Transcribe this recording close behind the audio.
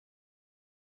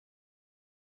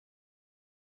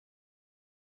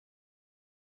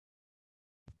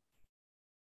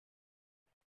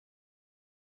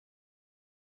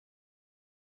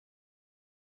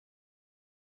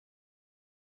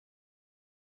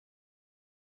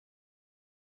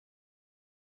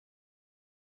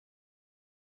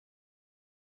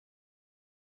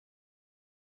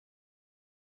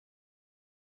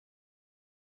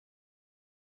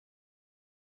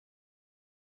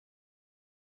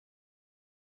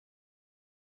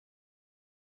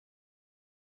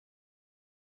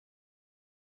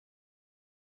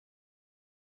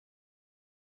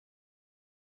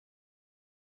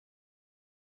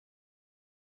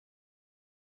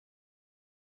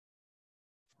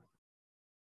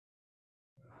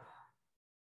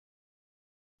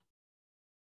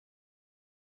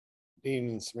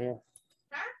Evening, Samir.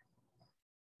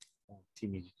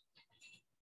 Team meeting.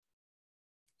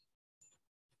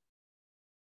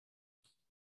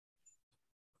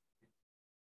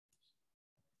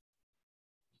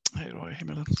 Hey, Roy. Hey,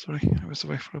 Milan. Sorry, I was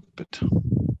away for a bit.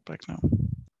 Back now.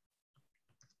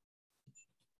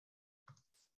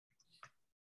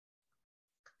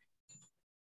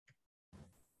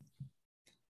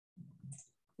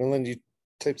 Milan, you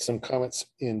typed some comments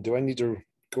in. Do I need to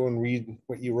go and read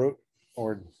what you wrote,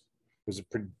 or was it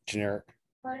pretty generic?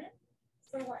 Pardon?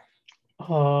 For what?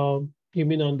 You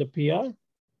mean on the PR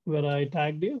where I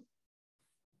tagged you?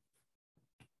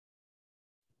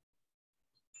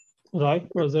 Right?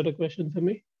 Was that a question for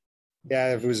me?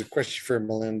 Yeah, if it was a question for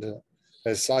Melinda.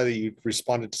 I saw that you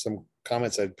responded to some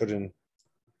comments I'd put in.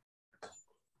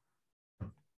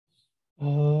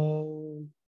 Can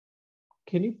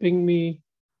you ping me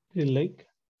the link?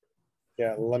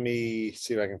 Yeah, let me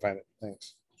see if I can find it.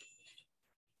 Thanks.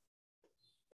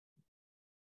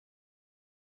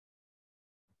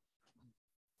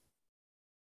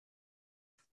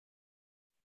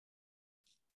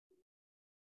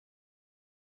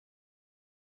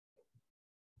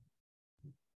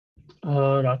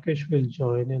 Rakesh will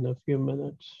join in a few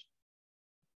minutes.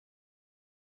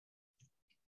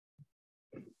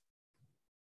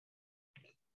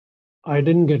 I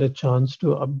didn't get a chance to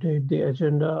update the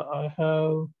agenda. I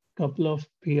have a couple of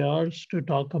PRs to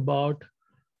talk about.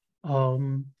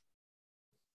 I'm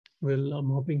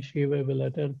hoping Shiva will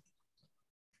attend.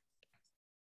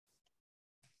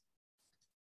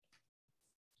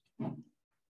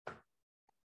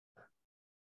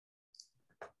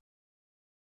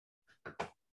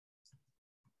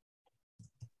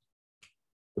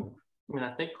 I mean,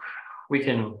 I think we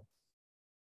can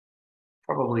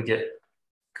probably get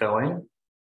going.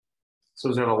 So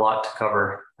we have a lot to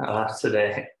cover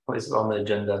today, at least on the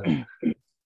agenda.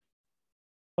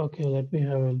 Okay, let me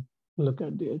have a look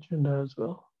at the agenda as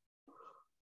well.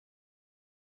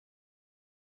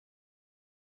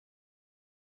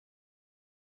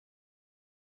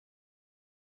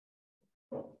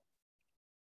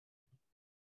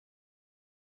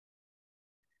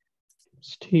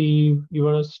 Steve, you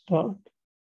want to start?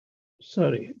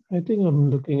 Sorry, I think I'm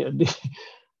looking at the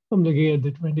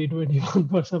 2021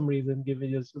 for some reason. Give me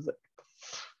just a sec.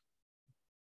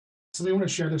 So we want to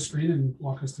share the screen and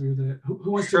walk us through the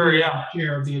who wants Sure, to be yeah.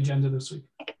 chair of the agenda this week?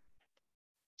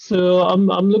 So I'm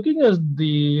looking at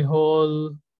the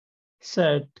whole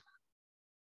set.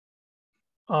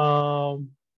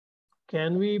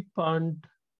 Can we punt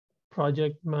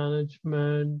project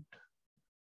management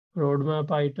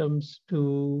roadmap items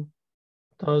to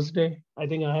Thursday? I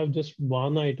think I have just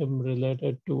one item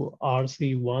related to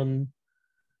RC1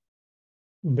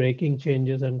 breaking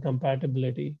changes and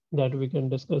compatibility that we can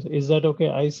discuss. Is that okay?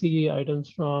 I see items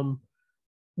from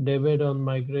David on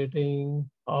migrating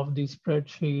of the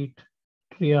spreadsheet,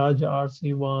 triage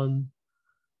RC1,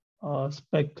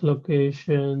 spec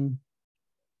location,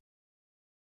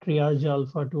 triage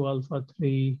alpha to alpha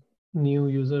 3, new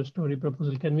user story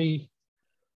proposal. Can we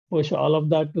push all of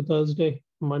that to Thursday?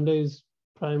 Monday is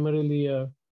primarily a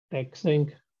tech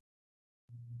sync.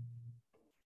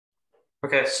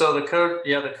 Okay, so the code,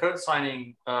 yeah, the code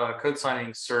signing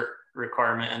cert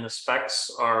requirement and the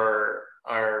specs are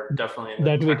definitely in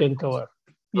the that we can cover.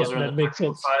 Yeah, Those are in that the makes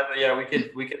sense. side, but yeah, we could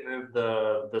move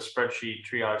the spreadsheet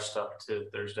triage stuff to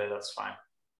Thursday. That's fine.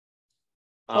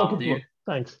 Okay, cool.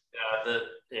 Thanks.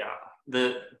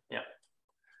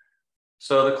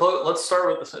 So let's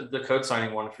start with the code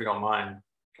signing one, if we don't mind.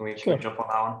 Can we jump on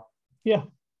that one? Yeah.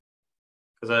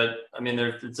 Because I mean,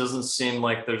 it doesn't seem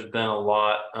like there's been a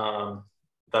lot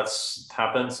that's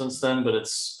happened since then, but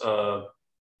it's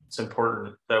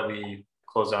important that we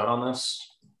close out on this.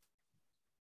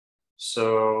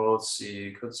 So let's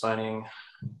see, code signing.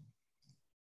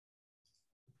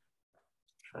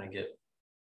 Trying to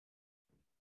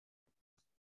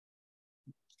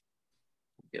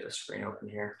get a screen open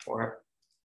here for it.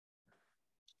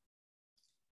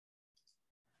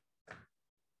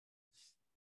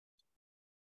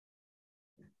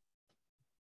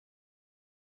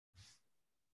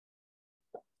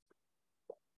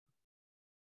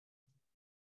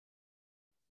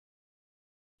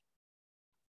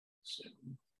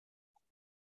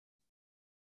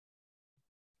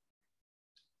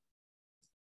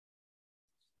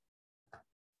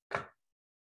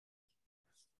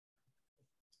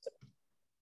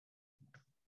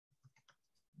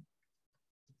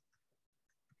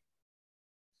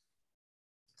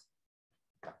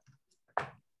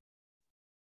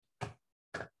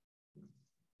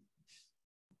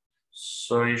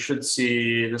 So you should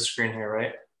see this screen here,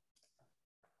 right?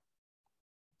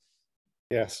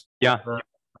 Yes. Yeah. The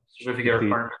certificate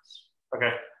requirements.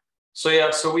 Okay. So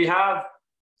yeah, so we have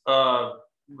a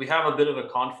bit of a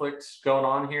conflict going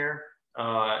on here,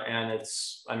 and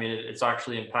it's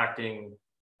actually impacting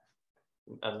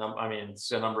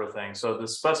it's a number of things. So the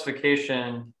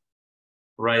specification,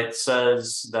 right,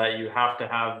 says that you have to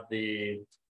have the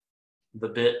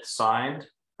bit signed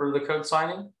for the code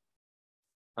signing.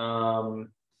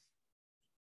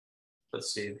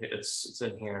 Let's see, it's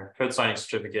in here. Code signing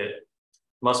certificate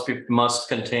must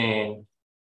contain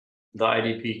the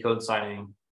IDP code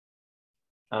signing,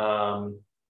 and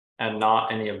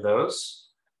not any of those.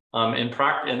 In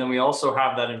practice, and then we also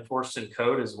have that enforced in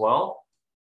code as well.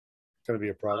 It's going to be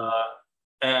a problem.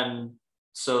 And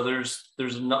so there's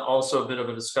also a bit of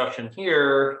a discussion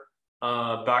here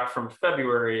back from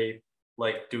February,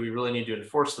 like, do we really need to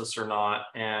enforce this or not?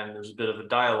 And there's a bit of a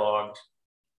dialogue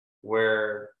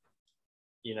where,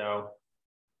 you know,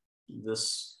 the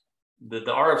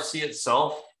RFC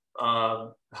itself,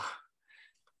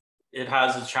 it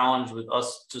has a challenge with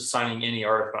us just signing any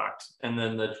artifact. And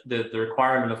then the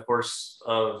requirement, of course,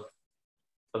 of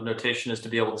notation is to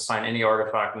be able to sign any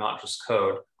artifact, not just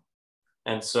code.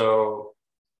 And so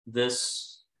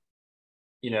this,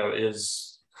 you know,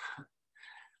 is,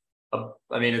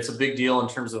 it's a big deal in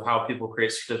terms of how people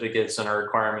create certificates and our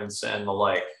requirements and the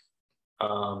like.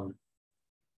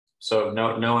 So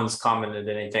no one's commented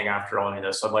anything after all of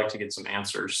this. I'd like to get some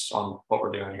answers on what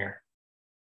we're doing here.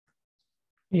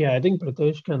 Yeah, I think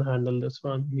Pritesh can handle this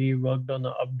one. He worked on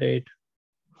an update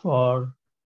for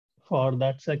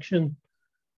that section,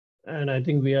 and I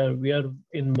think we are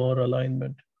in more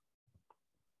alignment.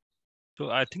 So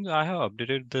I think I have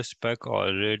updated the spec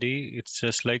already. It's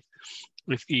just like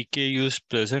if EKU is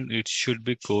present, it should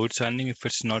be code signing. If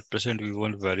it's not present, we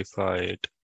won't verify it.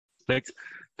 Like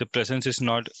the presence is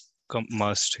not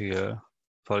must here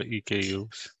for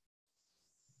EKUs.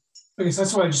 Okay, so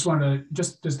that's why I just wanted to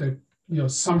just a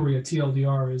summary of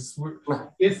TLDR is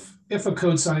if a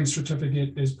code signing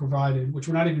certificate is provided, which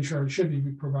we're not even sure it should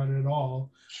be provided at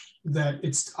all, that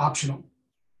it's optional.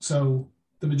 So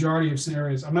the majority of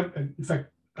scenarios, in fact,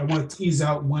 I want to tease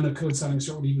out when a code signing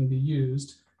cert would even be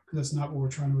used, because that's not what we're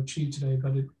trying to achieve today,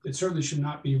 but it certainly should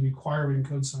not be requiring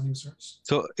code signing certs.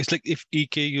 So it's like if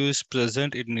EKU is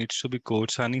present, it needs to be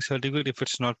code signing certificate. If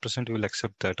it's not present, we'll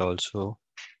accept that also.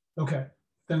 Okay.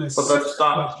 Then it's, but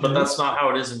that's not how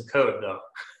it is in code, though.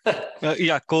 I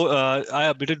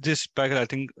updated this back, I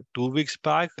think 2 weeks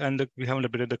back, and we haven't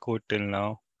updated the code till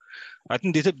now. I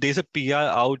think there's a PR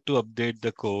out to update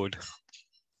the code.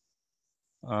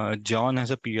 John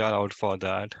has a PR out for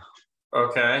that.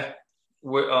 Okay.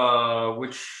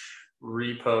 Which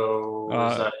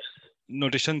repo is that?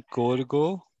 Notation core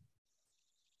go.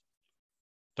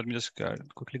 Let me just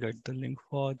quickly get the link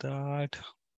for that.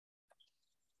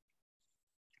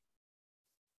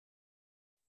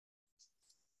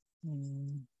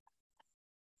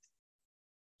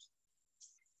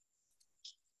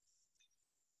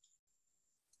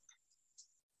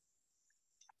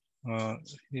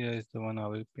 Here is the one I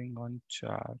will ping on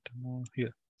chat.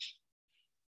 Here.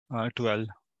 12.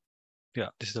 Yeah,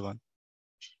 this is the one.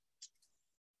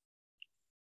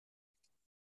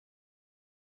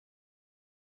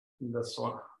 This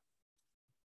one.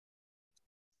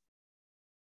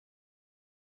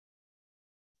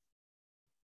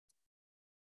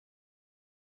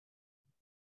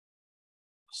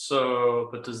 So,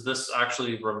 but does this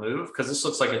actually remove? Because this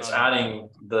looks like it's adding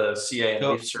the CA and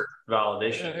leaf cert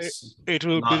validations. It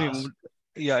will be removed.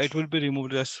 Yeah, it will be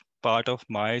removed as part of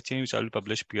my change. I'll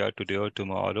publish PR today or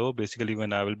tomorrow. Basically,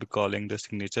 when I will be calling the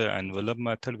signature envelope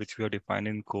method, which we are defined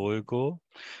in CoreGo,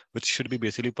 which should be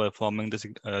basically performing the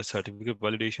certificate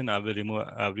validation. I will remove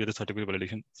every other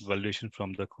certificate validation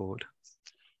from the code.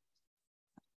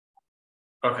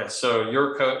 Okay, so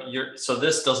your code, so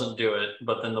this doesn't do it,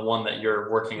 but then the one that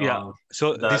you're working on,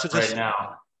 so this is right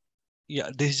now. Yeah,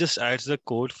 this just adds the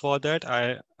code for that.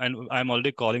 I'm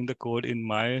already calling the code in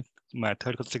my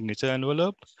method called signature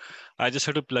envelope. I just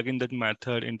have to plug in that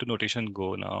method into Notation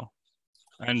Go now,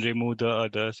 and remove the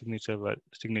other signature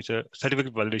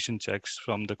certificate validation checks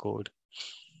from the code.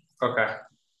 Okay.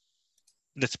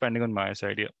 That's pending on my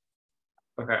side, yeah.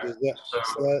 Okay. Does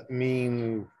that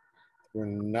mean we're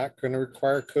not going to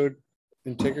require code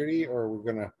integrity, or we're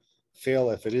going to fail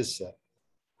if it is set?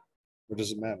 Or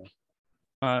does it matter?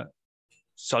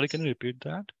 Sorry, can you repeat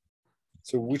that?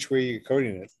 So which way are you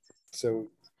coding it? So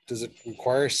does it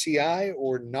require CI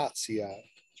or not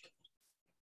CI?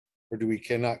 Or do we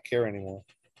cannot care anymore?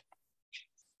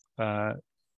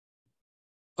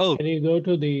 Oh, Can you go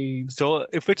to the, so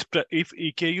if if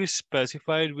EKU is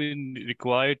specified, we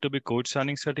require it to be code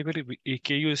signing certificate. If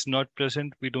EKU is not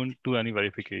present, we don't do any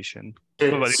verification.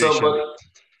 So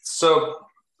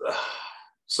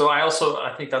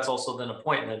I think that's also then a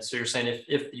point. Then, so you're saying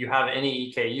if you have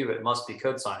any EKU, it must be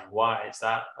code signing. Why is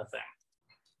that a thing?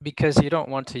 Because you don't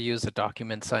want to use a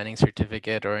document signing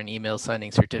certificate or an email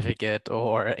signing certificate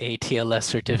or a TLS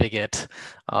certificate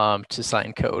to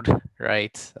sign code,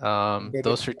 right?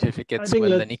 Those certificates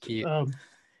will then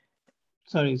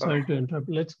sorry to interrupt.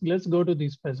 Let's go to the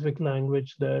specific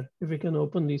language there. If we can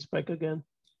open the spec again.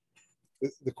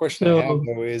 The question I have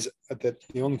though is that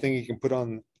the only thing you can put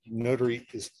on Notary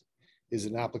is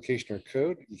an application or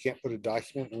code. You can't put a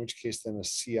document, in which case then a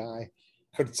CI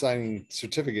code signing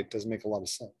certificate doesn't make a lot of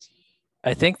sense.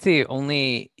 I think the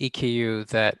only EKU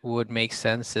that would make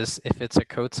sense is if it's a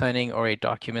code signing or a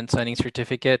document signing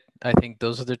certificate. I think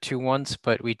those are the two ones,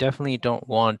 but we definitely don't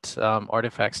want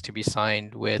artifacts to be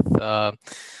signed with other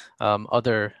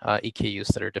EKUs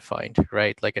that are defined,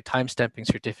 right? Like a timestamping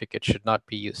certificate should not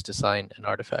be used to sign an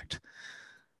artifact.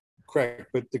 Correct,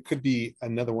 but there could be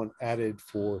another one added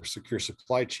for secure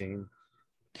supply chain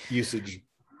usage.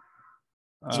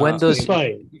 When those,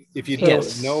 if you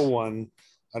don't know one,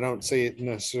 I don't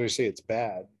necessarily say it's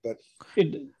bad, but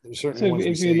there's certain ones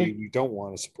we say we don't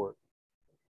want to support.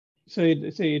 So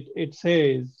it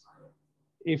says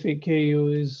if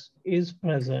EKU is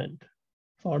present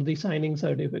for the signing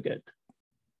certificate,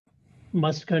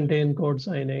 must contain code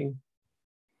signing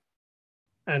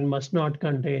and must not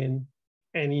contain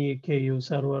any EKU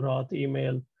server auth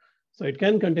email. So it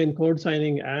can contain code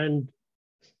signing and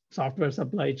software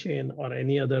supply chain or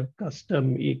any other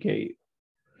custom EKU.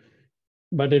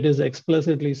 But it is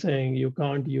explicitly saying you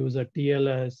can't use a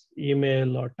TLS,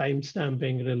 email, or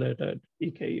timestamping related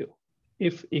EKU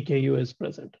if EKU is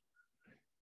present.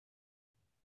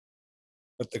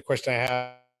 But the question I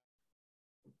have.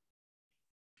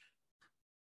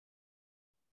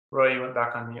 Roy, you went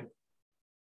back on mute.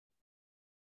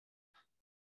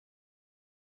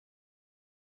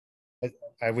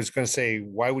 I was going to say,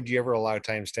 why would you ever allow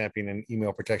timestamping and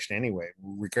email protection anyway,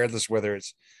 regardless whether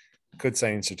it's code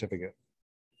signing certificate?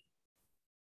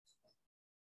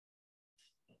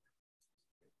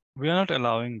 We are not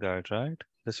allowing that, right?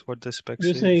 That's what the spec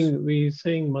We're says.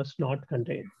 saying must not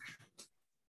contain.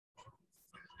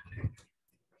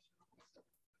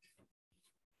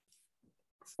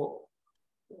 Well,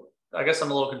 I guess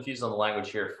I'm a little confused on the language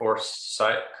here for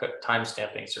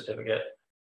timestamping certificate.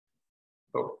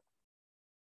 Oh.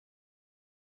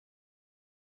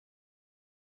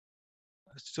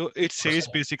 So it says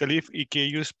basically if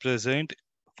EKU is present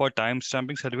for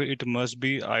timestamping certificate, it must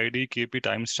be ID KP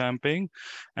timestamping,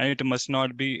 and it must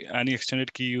not be any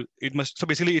extended key. It must, so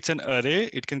basically it's an array.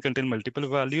 It can contain multiple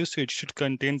values. So it should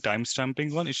contain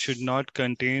timestamping one. It should not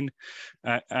contain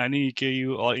any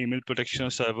EKU or email protection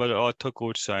or server author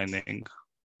code signing.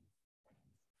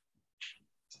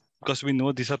 Because we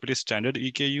know these are pretty standard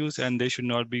EKUs and they should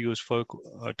not be used for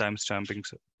timestamping.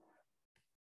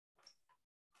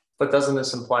 But doesn't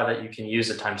this imply that you can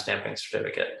use a timestamping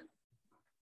certificate?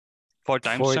 For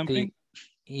timestamping?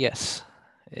 Yes.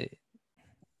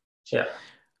 Yeah.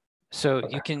 So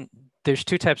you can, there's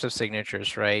two types of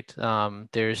signatures, right?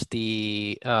 There's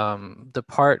the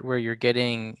part where you're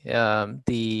getting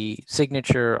the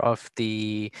signature of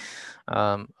the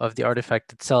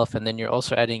artifact itself, and then you're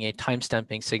also adding a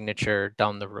timestamping signature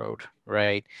down the road,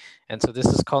 right? And so this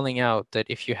is calling out that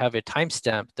if you have a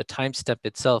timestamp, the timestamp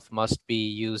itself must be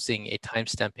using a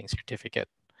timestamping certificate.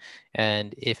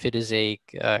 And if it is a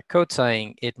code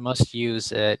signing, it must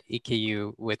use an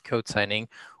EKU with code signing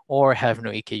or have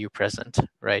no EKU present,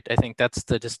 right? I think that's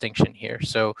the distinction here.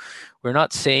 So we're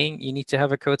not saying you need to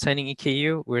have a code signing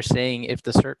EKU. We're saying if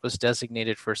the cert was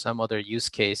designated for some other use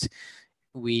case,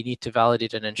 we need to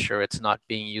validate and ensure it's not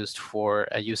being used for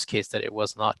a use case that it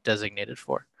was not designated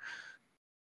for.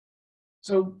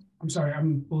 So I'm sorry,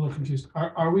 I'm a little confused.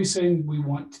 Are we saying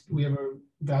we have a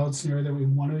valid scenario that we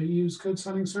want to use code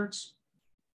signing certs?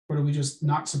 Or do we just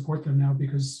not support them now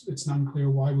because it's not clear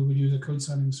why we would use a code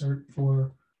signing cert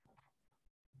for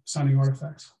signing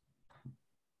artifacts?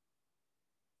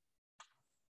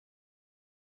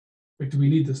 Like, do we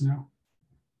need this now?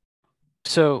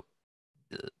 So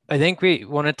I think we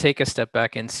want to take a step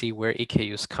back and see where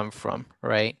EKUs come from,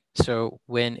 right? So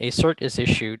when a cert is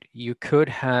issued, you could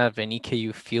have an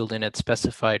EKU field in it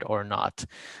specified or not.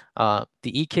 The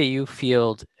EKU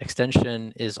field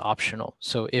extension is optional.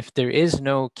 So if there is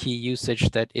no key usage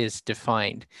that is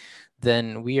defined,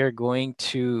 then we are going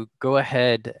to go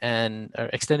ahead and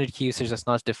extended key usage that's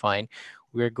not defined.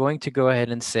 we're going to go ahead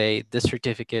and say this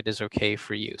certificate is okay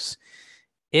for use.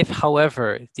 If,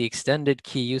 however, the extended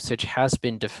key usage has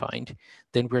been defined,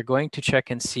 then we're going to check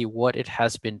and see what it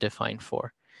has been defined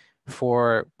for.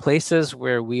 For places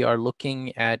where we are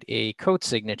looking at a code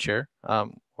signature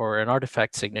or an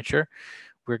artifact signature,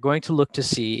 we're going to look to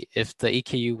see if the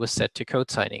EKU was set to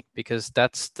code signing, because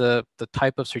that's the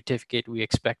type of certificate we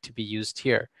expect to be used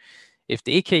here. If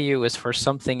the EKU is for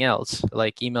something else,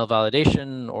 like email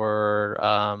validation or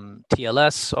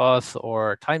TLS auth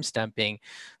or timestamping,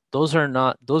 those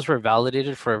were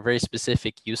validated for a very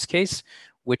specific use case,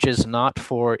 which is not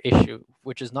for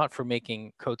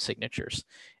making code signatures.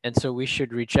 And so we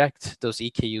should reject those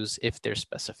EKUs if they're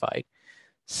specified.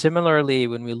 Similarly,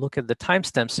 when we look at the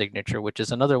timestamp signature, which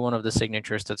is another one of the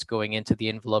signatures that's going into the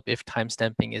envelope if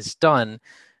timestamping is done,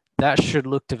 that should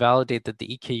look to validate that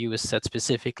the EKU is set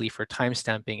specifically for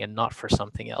timestamping and not for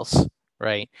something else,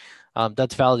 right?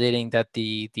 That's validating that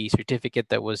the certificate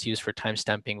that was used for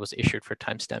timestamping was issued for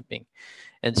timestamping.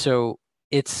 And so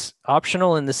it's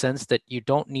optional in the sense that you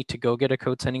don't need to go get a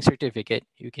code signing certificate.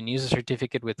 You can use a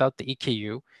certificate without the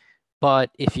EKU, but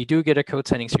if you do get a code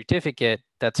signing certificate,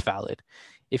 that's valid.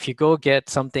 If you go get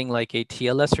something like a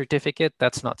TLS certificate,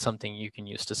 that's not something you can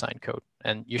use to sign code.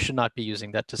 And you should not be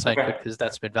using that to sign code because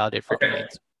that's been validated for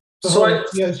domains.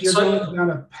 Yes, you're going down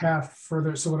a path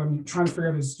further. So what I'm trying to figure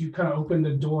out is you kind of open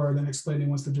the door and then explaining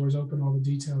once the door is open, all the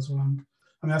details. What I'm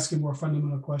asking a more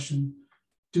fundamental question.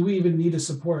 Do we even need to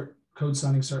support code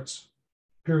signing certs,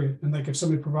 period? And like if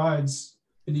somebody provides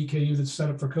an EKU that's set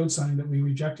up for code signing, that we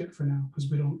reject it for now because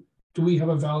we don't. Do we have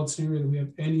a valid scenario that we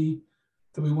have any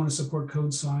that we want to support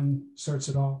code sign certs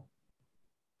at all?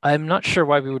 I'm not sure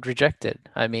why we would reject it.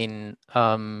 I mean,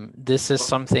 this is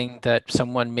something that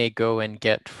someone may go and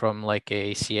get from like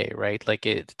a CA, right? Like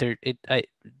the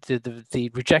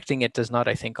rejecting it does not,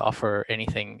 I think, offer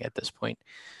anything at this point.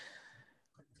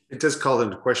 It does call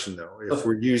into question, though. If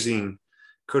we're using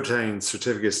code signing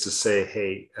certificates to say,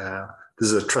 hey,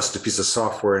 this is a trusted piece of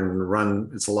software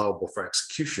and it's allowable for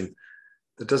execution,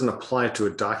 that doesn't apply to a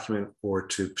document or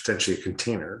to potentially a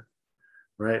container,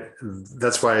 right?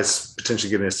 That's why it's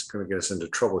potentially going to get us into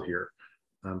trouble here,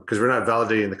 because we're not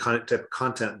validating the type of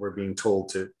content we're being told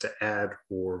to add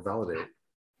or validate.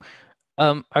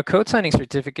 A code signing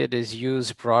certificate is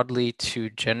used broadly to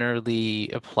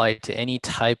generally apply to any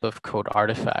type of code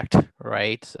artifact,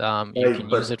 right? You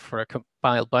can use it for a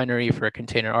compiled binary, for a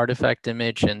container artifact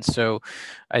image. And so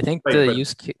I think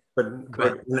use case. But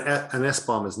an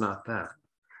SBOM is not that.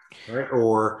 Right,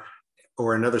 or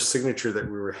another signature that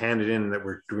we were handed in that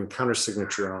we're doing counter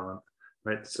signature on,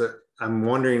 right? So I'm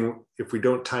wondering if we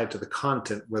don't tie it to the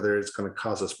content, whether it's going to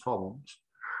cause us problems.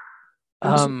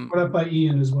 Brought up by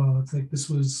Ian as well. It's like this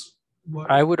was what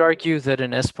I would argue that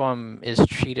an SBOM is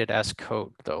treated as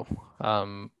code, though.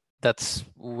 That's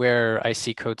where I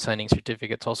see code signing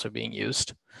certificates also being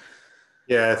used.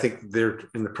 Yeah, I think they're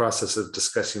in the process of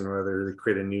discussing whether they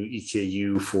create a new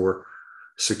EKU for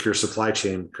secure supply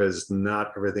chain, because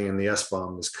not everything in the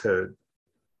SBOM is code.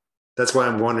 That's why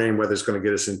I'm wondering whether it's going to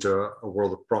get us into a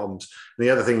world of problems. And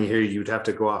the other thing here, you'd have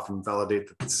to go off and validate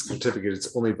that the certificate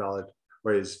is only valid,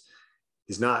 or is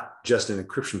not just an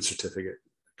encryption certificate,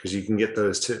 because you can get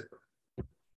those too.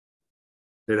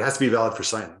 It has to be valid for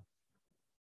signing.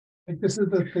 Like this is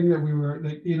the thing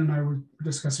that Ian and I were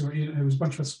discussing, or Ian, it was a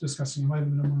bunch of us discussing, it might have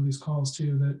been on one of these calls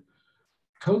too, that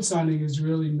code signing is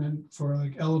really meant for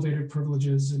like elevated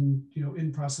privileges and, you know,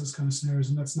 in process kind of scenarios.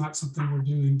 And that's not something we're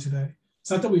doing today. It's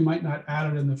not that we might not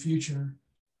add it in the future,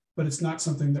 but it's not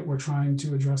something that we're trying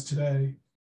to address today.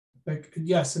 Like,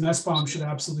 yes, an SBOM should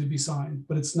absolutely be signed,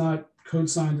 but it's not code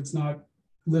signed. It's not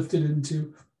lifted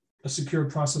into a secure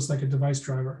process like a device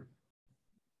driver.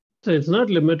 So it's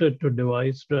not limited to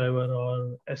device driver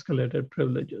or escalated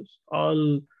privileges.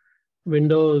 All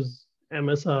Windows,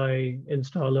 MSI,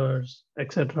 installers,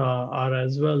 etc. are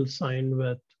as well signed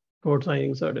with code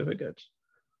signing certificates.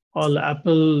 All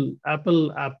Apple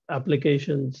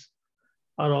applications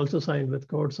are also signed with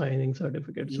code signing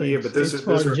certificates. So yeah, but those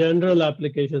are general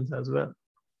applications as well.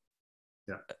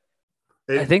 Yeah.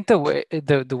 I think the way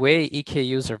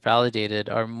EKUs are validated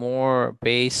are more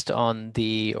based on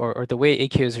or the way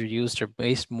EKUs are used are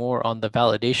based more on the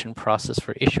validation process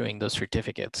for issuing those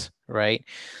certificates, right?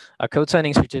 A code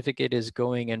signing certificate is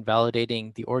going and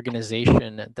validating the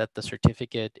organization that the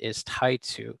certificate is tied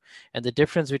to. And the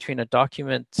difference between a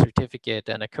document certificate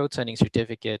and a code signing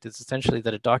certificate is essentially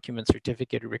that a document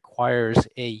certificate requires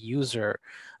a user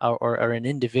or an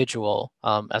individual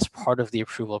as part of the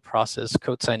approval process.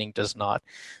 Code signing does not.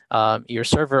 Your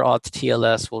server auth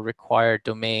TLS will require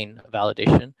domain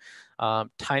validation.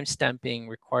 timestamping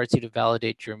requires you to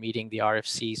validate you're meeting the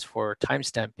RFCs for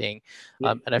timestamping.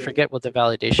 And I forget what the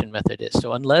validation method is.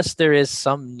 So unless there is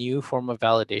some new form of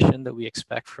validation that we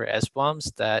expect for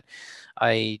SBOMs that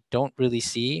I don't really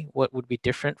see what would be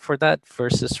different for that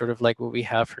versus sort of like what we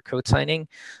have for code signing.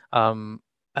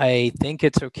 I think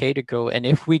it's okay to go. And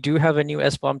if we do have a new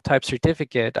SBOM type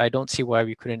certificate, I don't see why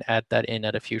we couldn't add that in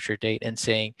at a future date and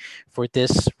saying for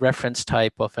this reference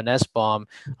type of an SBOM,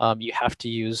 you have to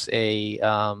use a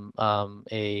SBOM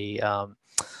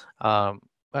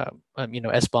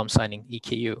signing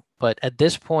EKU. But at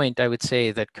this point, I would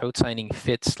say that code signing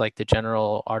fits like the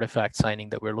general artifact signing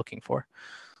that we're looking for.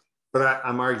 But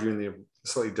I'm arguing the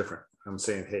slightly different. I'm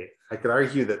saying, hey, I could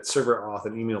argue that server auth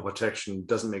and email protection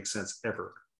doesn't make sense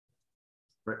ever,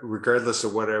 right? Regardless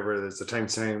of whatever, there's a time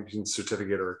signing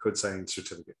certificate or a code signing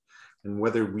certificate. And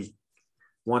whether we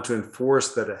want to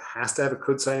enforce that it has to have a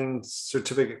code signing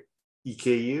certificate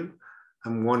EKU,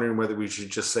 I'm wondering whether we should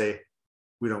just say,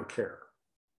 we don't care.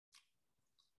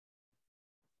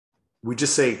 We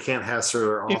just say it can't have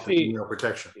server auth and email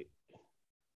protection.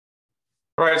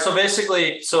 Right. So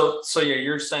basically, so yeah,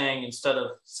 you're saying instead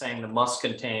of saying the must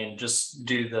contain, just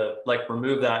do the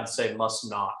remove that and say must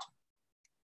not.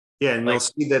 Yeah, and you'll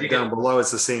see that down below.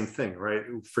 It's the same thing, right?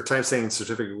 For time signing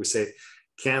certificate, we say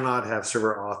cannot have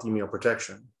server auth email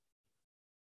protection.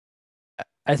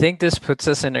 I think this puts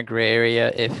us in a gray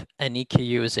area if an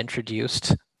EKU is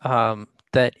introduced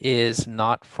that is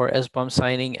not for SBOM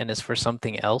signing and is for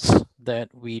something else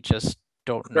that we just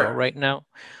don't know right now.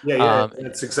 Yeah,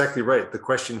 that's exactly right. The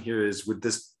question here is, would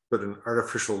this put an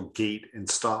artificial gate and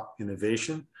stop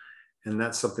innovation? And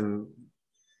that's something.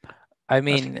 I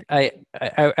mean, I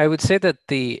would say that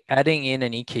the adding in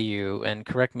an EKU, and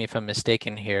correct me if I'm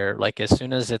mistaken here, like as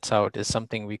soon as it's out is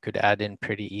something we could add in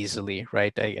pretty easily,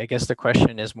 right? I guess the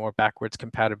question is more backwards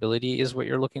compatibility is what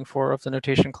you're looking for of the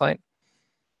notation client?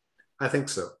 I think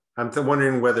so. I'm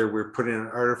wondering whether we're putting an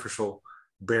artificial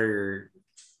barrier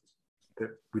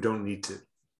that we don't need to.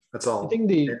 That's all. I think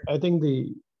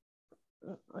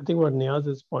what Niaz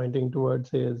is pointing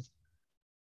towards is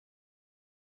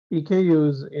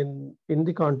EKUs in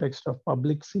the context of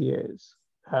public CAs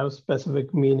have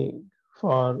specific meaning.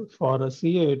 For a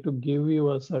CA to give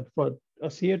you for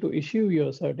a CA to issue you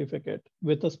a certificate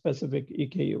with a specific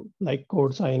EKU, like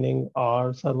code signing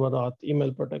or server auth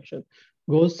email protection,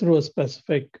 goes through a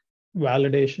specific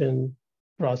validation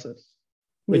process,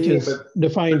 which is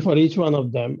defined for each one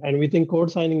of them. And we think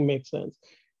code signing makes sense.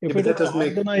 But that doesn't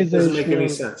make any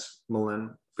sense,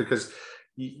 Milan, because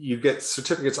you get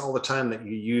certificates all the time that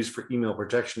you use for email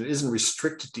protection. It isn't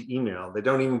restricted to email. They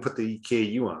don't even put the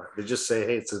EKU on it. They just say,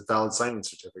 hey, it's a valid signing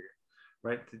certificate,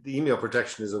 right? The email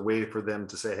protection is a way for them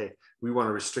to say, hey, we want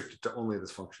to restrict it to only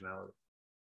this functionality.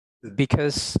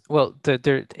 Because, well,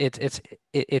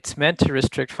 it's meant to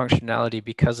restrict functionality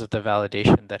because of the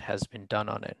validation that has been done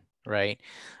on it, right?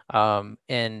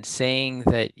 And saying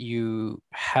that you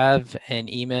have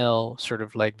an email sort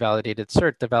of like validated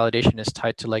cert, the validation is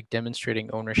tied to like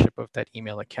demonstrating ownership of that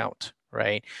email account,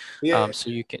 right? Yeah. So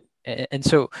you can, and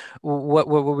so what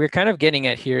we're kind of getting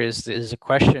at here is a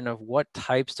question of what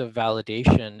types of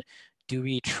validation do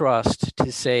we trust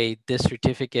to say this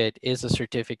certificate is a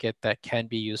certificate that can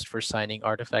be used for signing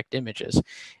artifact images?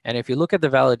 And if you look at the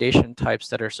validation types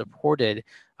that are supported,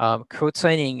 code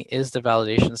signing is the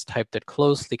validations type that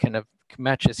closely kind of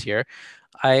matches here.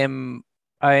 I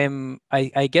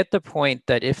get the point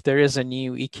that if there is a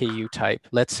new EKU type,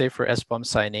 let's say for SBOM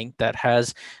signing, that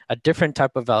has a different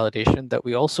type of validation that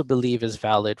we also believe is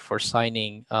valid for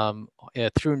signing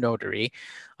through Notary,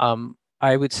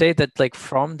 I would say that like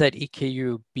from that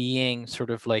EKU being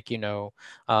sort of like,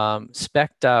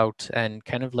 spec'd out and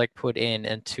kind of like put in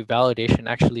and to validation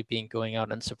actually being going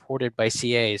out and supported by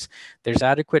CAs, there's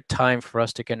adequate time for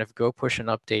us to kind of go push an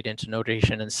update into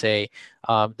notation and say,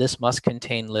 this must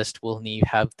contain list will need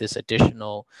have this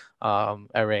additional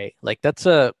array. Like that's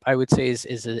I would say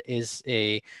is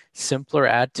a simpler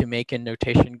add to make in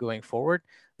notation going forward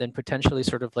than potentially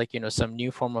sort of like, some new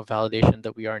form of validation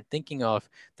that we aren't thinking of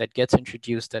that gets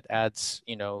introduced that adds,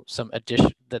 some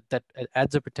addition that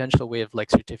adds a potential way of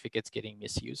like certificates getting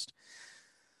misused.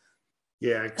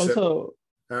 Yeah, except the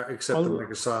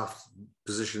Microsoft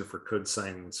position for code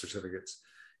signing certificates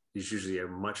is usually a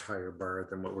much higher bar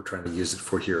than what we're trying to use it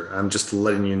for here. I'm just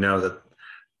letting you know that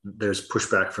there's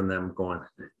pushback from them going,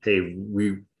 hey,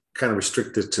 we kind of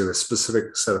restrict it to a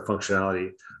specific set of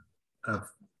functionality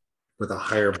with a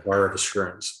higher bar of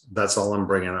assurance. That's all I'm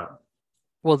bringing up.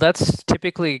 Well, that's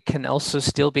typically can also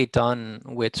still be done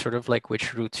with sort of like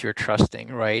which routes you're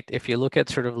trusting, right? If you look at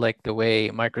sort of like the way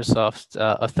Microsoft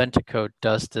Authenticator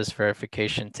does this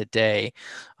verification today,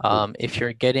 if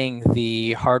you're getting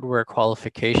the hardware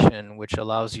qualification, which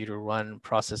allows you to run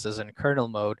processes in kernel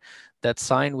mode, that's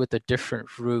signed with a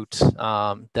different route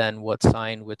than what's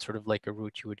signed with sort of like a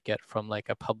route you would get from like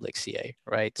a public CA,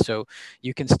 right? So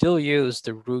you can still use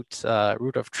the root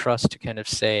of trust to kind of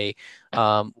say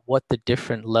what the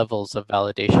different levels of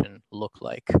validation look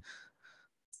like.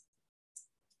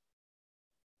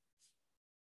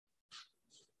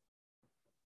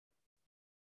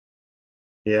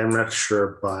 Yeah, I'm not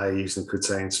sure by using code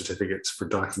signing certificates for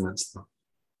documents, though.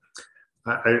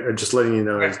 I'm just letting you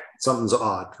know something's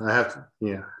odd. I have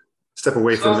to, step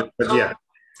away from it, but yeah.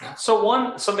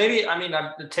 So maybe, I mean,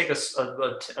 I'm to take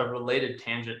a related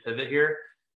tangent pivot here.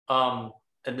 And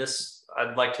this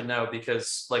I'd like to know,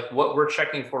 because like what we're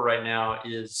checking for right now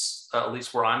is at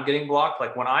least where I'm getting blocked.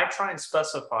 Like when I try and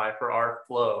specify for our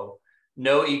flow,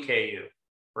 no EKU,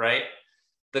 right?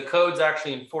 The code's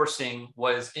actually enforcing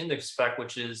what is in the spec,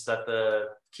 which is that the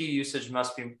key usage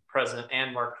must be present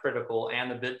and marked critical,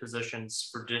 and the bit positions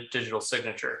for digital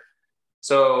signature.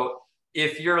 So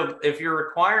if you're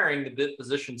requiring the bit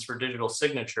positions for digital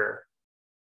signature,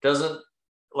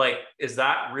 is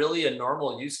that really a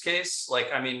normal use case?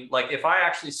 Like, I mean, like if I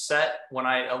actually set,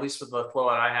 at least with the flow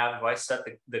that I have, if I set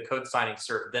the code signing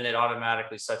cert, then it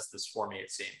automatically sets this for me, it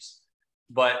seems.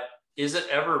 But is it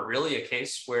ever really a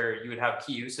case where you would have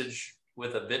key usage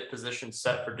with a bit position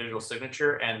set for digital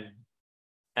signature,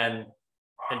 and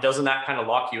doesn't that kind of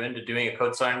lock you into doing a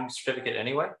code signing certificate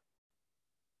anyway?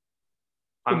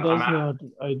 It does not,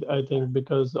 I think,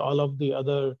 because all of the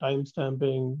other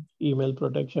timestamping, email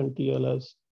protection,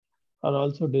 TLS are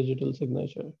also digital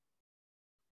signature.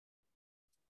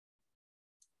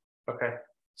 Okay.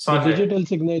 So the digital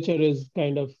signature is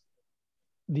kind of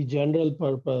the general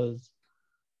purpose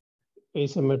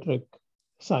asymmetric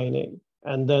signing,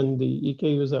 and then the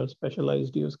EKUs are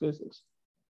specialized use cases.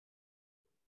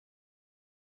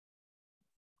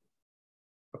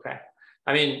 Okay.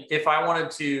 I mean, if I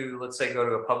wanted to, let's say, go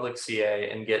to a public CA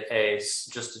and get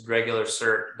just a regular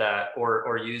cert that,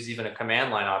 or use even a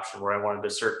command line option where I wanted a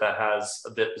cert that has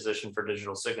a bit position for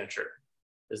digital signature,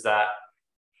 is that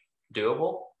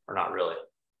doable or not really?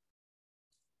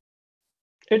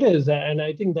 It is, and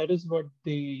I think that is what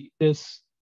this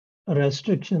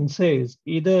restriction says.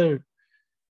 Either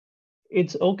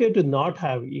it's okay to not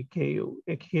have EKU.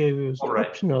 EKU is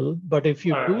optional, but if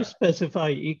you do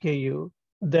specify EKU,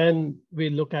 then we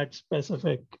look at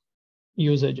specific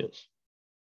usages.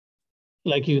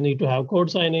 Like you need to have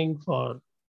code signing for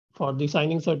the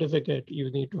signing certificate.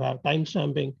 You need to have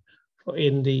timestamping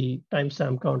in the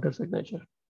timestamp counter signature.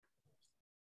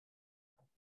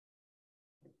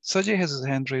 Sajay has his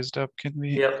hand raised up. Can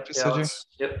we? Yep,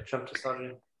 jump to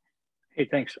Sajay. Hey,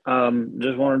 thanks.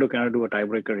 Just wanted to kind of do a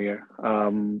tiebreaker here.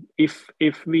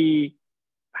 If we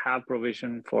have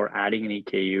provision for adding an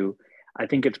EKU, I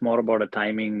think it's more about a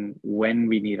timing when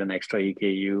we need an extra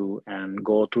EKU and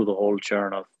go through the whole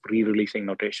churn of re-releasing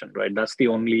notation, right? That's the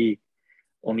only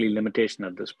limitation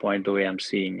at this point, the way I'm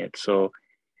seeing it. So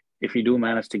if we do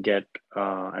manage to get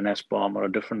an SBOM or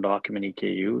a different document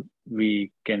EKU,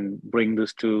 we can bring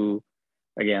this to,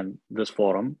 again, this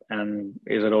forum. And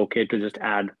is it okay to just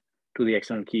add to the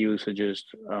external key usages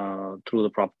through the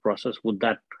proper process? Would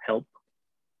that help?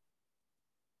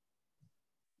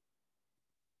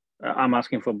 I'm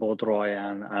asking for both Roy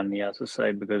and Niaz's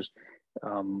side, because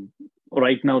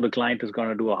right now the client is going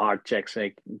to do a hard check,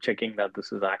 checking that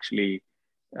this is actually,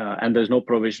 and there's no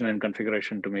provision and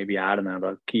configuration to maybe add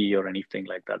another key or anything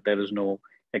like that. There is no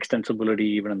extensibility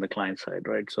even on the client side,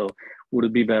 right? So would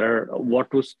it be better?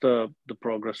 What was the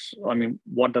progress? I mean,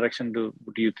 what direction do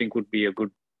you think would be a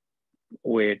good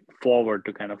way forward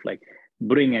to kind of like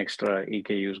bring extra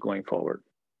EKUs going forward?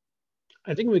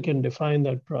 I think we can define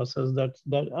that process.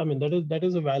 That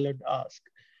is a valid ask.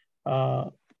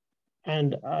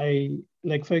 And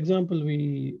for example,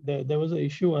 there was an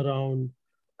issue around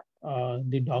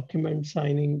the document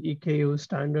signing EKU,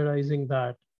 standardizing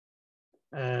that.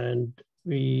 And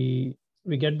we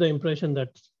get the impression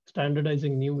that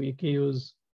standardizing new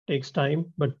EKUs takes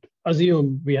time, but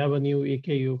assume we have a new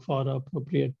EKU for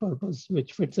appropriate purpose,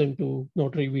 which fits into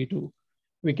Notary V2.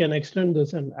 We can extend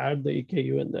this and add the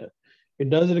EKU in there. It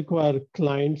does require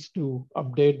clients to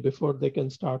update before they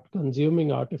can start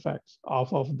consuming artifacts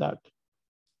off of that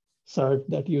cert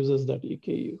that uses that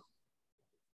EKU.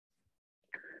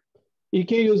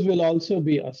 EKUs will also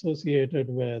be associated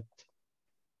with,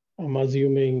 I'm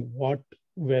assuming, what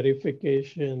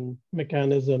verification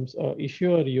mechanisms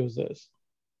issuer uses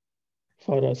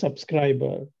for a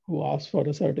subscriber who asks for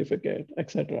a certificate,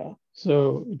 etc.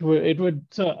 So it would.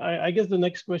 So I guess the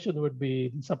next question would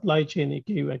be supply chain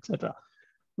EKU, etc.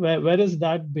 Where is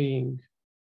that being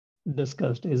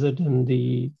discussed? Is it in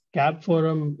the CAB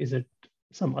forum? Is it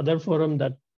some other forum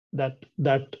that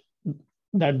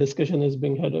discussion is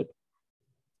being headed?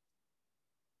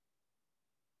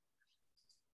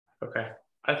 Okay,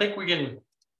 I think we can.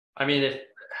 I mean,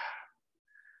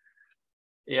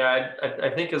 yeah, I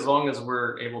think as long as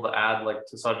we're able to add, like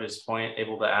to Sajay's point,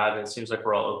 able to add, and it seems like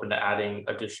we're all open to adding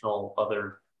additional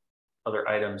other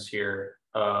items here.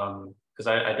 Because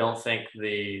I don't think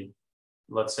the,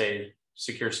 let's say,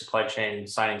 secure supply chain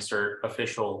signing cert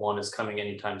official one is coming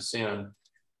anytime soon.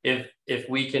 If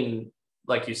we can,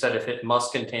 like you said, if it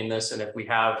must contain this, and if we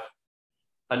have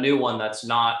a new one that's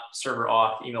not server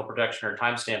auth, email protection, or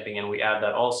timestamping, and we add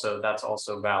that also, that's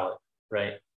also valid,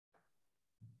 right?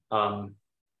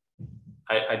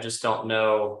 I just don't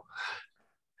know.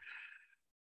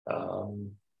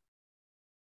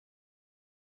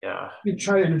 Yeah. Let me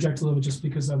try to interject a little bit just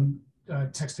because I'm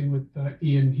texting with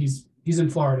Ian. He's in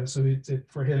Florida, so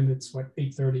for him it's what,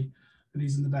 8:30, and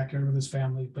he's in the backyard with his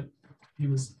family. But he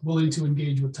was willing to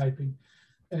engage with typing,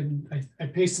 and I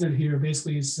pasted it here.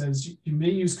 Basically, it says you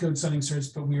may use code signing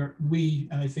certs, but we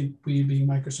and I think we being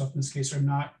Microsoft in this case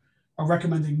are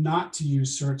recommending not to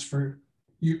use certs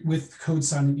with code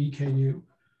signing EKU.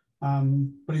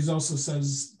 But he also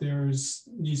says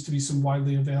needs to be some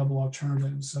widely available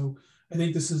alternatives. So I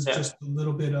think this is just a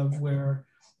little bit of where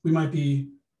we might be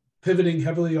pivoting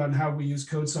heavily on how we use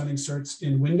code signing certs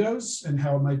in Windows and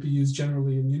how it might be used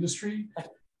generally in the industry.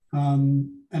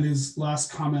 And his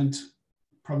last comment,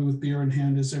 probably with beer in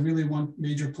hand, is I really want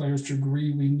major players to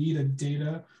agree we need a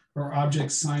data or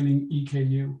object signing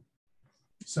EKU.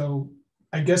 So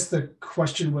I guess the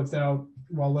question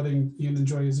while letting Ian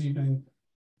enjoy his evening,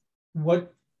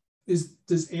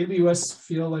 does AWS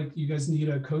feel like you guys need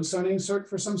a code signing cert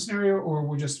for some scenario, or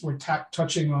we're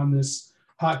touching on this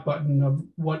hot button of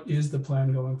what is the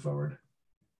plan going forward?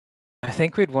 I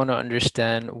think we'd want to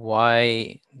understand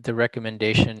why the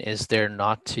recommendation is there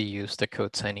not to use the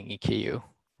code signing EKU,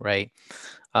 right?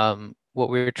 What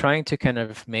we're trying to kind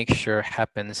of make sure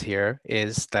happens here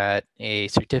is that a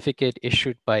certificate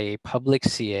issued by a public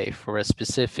CA for a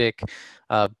specific,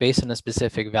 based on a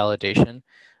specific validation,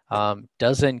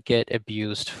 doesn't get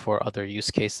abused for other use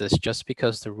cases just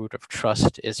because the root of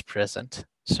trust is present.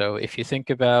 So if you think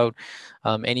about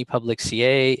any public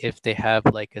CA, if they have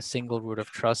like a single root of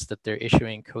trust that they're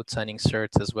issuing code signing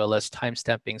certs as well as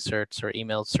timestamping certs or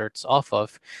email certs off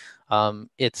of,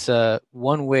 it's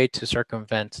one way to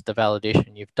circumvent the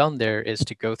validation you've done there is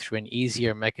to go through an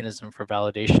easier mechanism for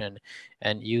validation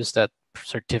and use that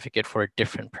certificate for a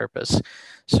different purpose.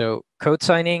 So code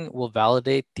signing will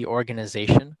validate the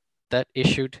organization that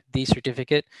issued the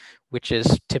certificate, which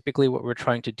is typically what we're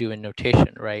trying to do in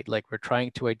notation, right? Like we're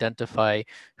trying to identify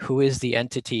who is the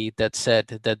entity that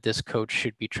said that this code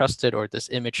should be trusted, or this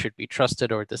image should be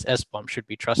trusted, or this SBOM should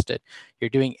be trusted. You're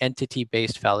doing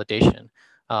entity-based validation,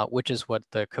 which is what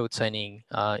the code signing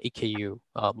EKU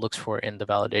looks for in the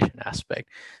validation aspect.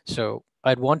 So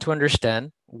I'd want to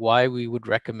understand why we would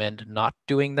recommend not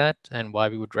doing that and why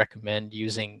we would recommend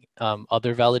using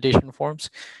other validation forms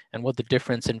and what the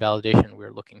difference in validation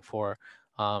we're looking for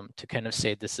to kind of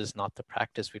say this is not the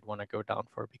practice we'd want to go down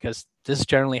for, because this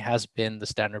generally has been the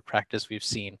standard practice we've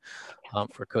seen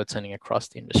for code signing across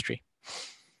the industry.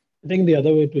 I think the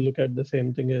other way to look at the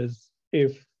same thing is so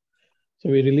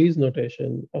we release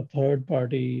notation, a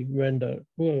third-party vendor,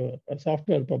 a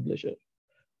software publisher,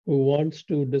 who wants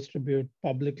to distribute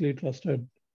publicly trusted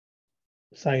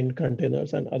signed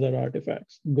containers and other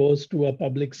artifacts, goes to a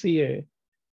public CA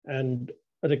and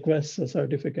requests a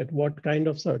certificate. What kind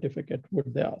of certificate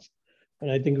would they ask?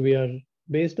 And I think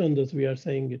based on this, we are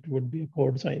saying it would be a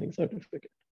code signing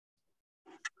certificate.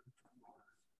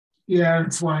 Yeah,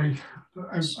 that's why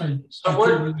I can't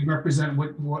really represent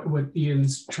what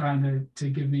Ian's trying to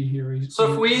give me here. I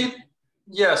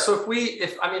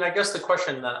guess the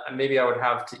question that maybe I would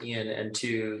have to Ian and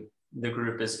to the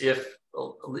group is if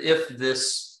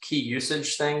this key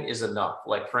usage thing is enough.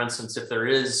 Like for instance, if there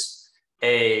is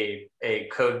a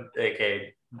code, like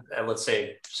let's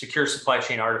say secure supply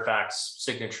chain artifacts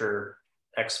signature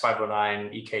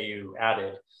X509 EKU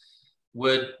added,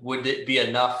 would it be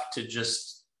enough to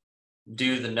just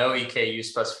do the no EKU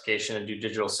specification and do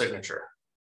digital signature,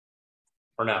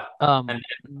 or no?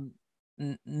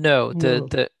 No.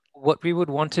 What we would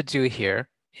want to do here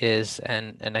is,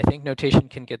 and I think notation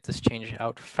can get this change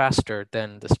out faster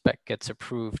than the spec gets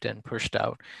approved and pushed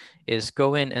out, is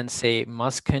go in and say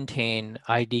must contain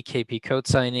IDKP code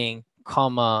signing,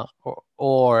 comma,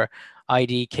 or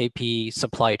IDKP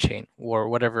supply chain, or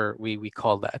whatever we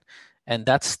call that. And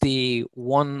that's the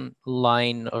one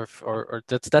line or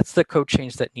that's the code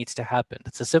change that needs to happen.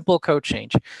 It's a simple code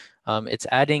change. It's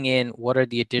adding in what are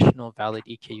the additional valid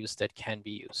EKUs that can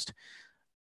be used.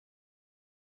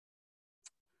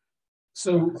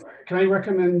 So can I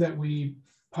recommend that we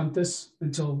punt this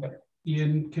until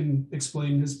Ian can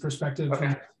explain his perspective?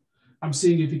 Okay. I'm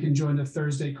seeing if he can join the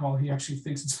Thursday call. He actually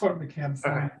thinks it's part of the CAB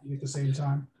format at the same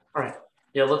time. All right.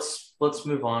 Yeah, let's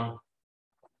move on.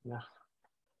 Yeah.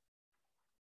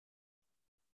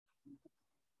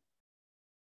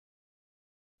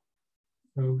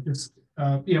 So just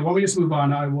yeah, while we just move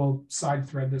on, I will side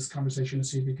thread this conversation to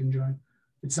see if he can join.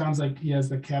 It sounds like he has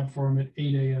the CAB forum at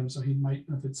 8 a.m. So he might,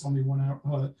 if it's only 1 hour.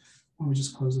 Why don't we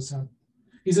just close this out?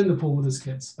 He's in the pool with his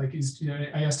kids. Like he's, you know,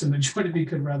 I asked him to join if he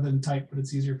could rather than type, but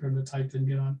it's easier for him to type than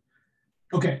get on.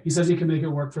 Okay, he says he can make it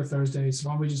work for Thursday. So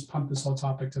why don't we just pump this whole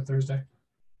topic to Thursday?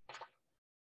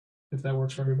 If that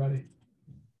works for everybody.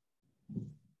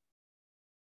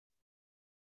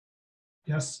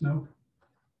 Yes, no?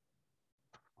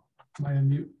 Am I on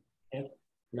mute?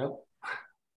 No.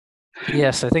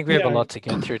 Yes, I think we have a lot to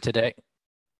get through today.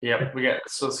 Yeah,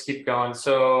 so let's keep going.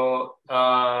 So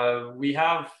we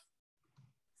have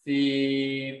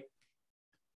so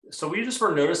we just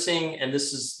were noticing, and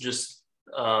this is just,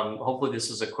 hopefully this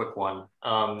is a quick one,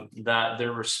 that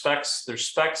there's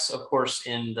specs, of course,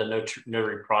 in the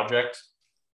Notary project.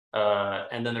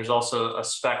 And then there's also a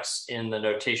specs in the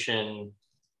notation,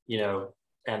 you know,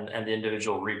 and the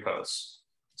individual repos.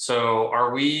 So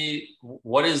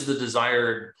what is the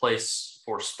desired place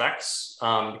for specs?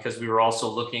 Because we were also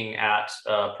looking at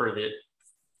for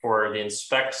the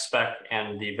inspect spec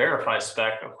and the verify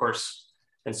spec. Of course,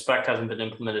 inspect hasn't been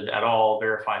implemented at all,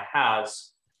 verify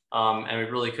has, and we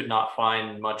really could not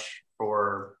find much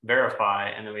for verify.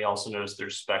 And then we also noticed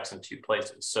there's specs in 2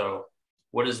 places. So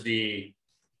what is the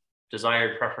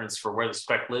desired preference for where the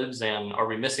spec lives, and are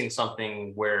we missing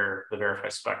something where the verify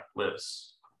spec lives?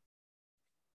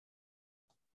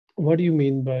 What do you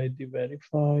mean by the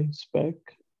verify spec?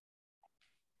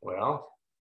 Well,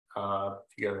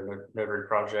 if you go to Notary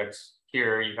projects,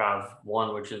 here you have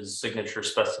one which is signature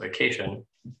specification,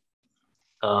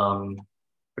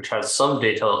 which has some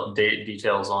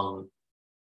details on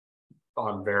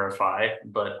verify,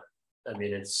 but I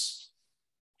mean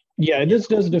yeah, this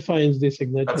just defines the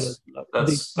signature.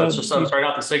 That's just, I'm sorry,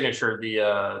 not the signature.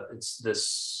 It's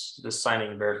this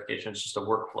signing verification. It's just a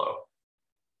workflow,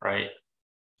 right?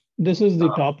 This is the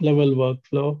top level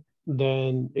workflow.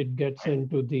 Then it gets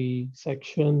into the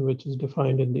section which is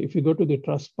defined in if you go to the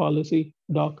trust policy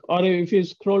doc, or if you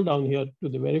scroll down here to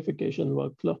the verification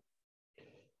workflow,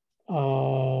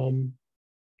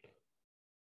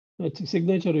 let's see,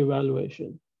 signature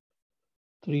evaluation,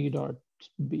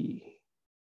 3.b.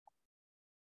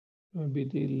 Maybe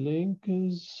the link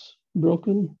is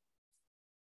broken.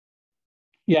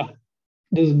 Yeah,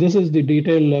 this is the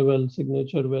detail level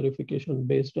signature verification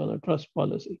based on a trust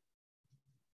policy.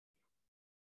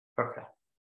 Okay.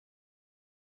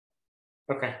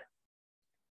 Okay.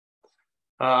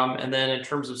 And then in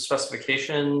terms of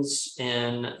specifications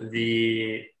in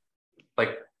the,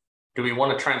 like, do we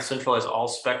want to try and centralize all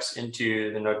specs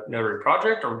into the Notary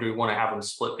project, or do we want to have them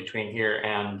split between here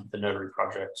and the Notary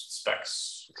project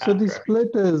specs? So the split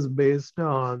is based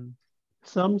on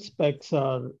some specs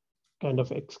are kind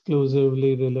of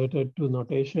exclusively related to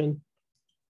notation,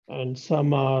 and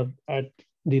some are at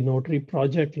the Notary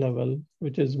project level,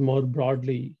 which is more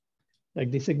broadly,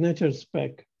 like the signature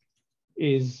spec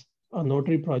is a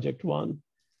Notary project one,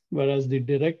 whereas the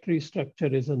directory structure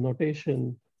is a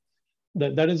notation.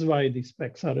 That is why the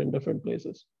specs are in different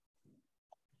places.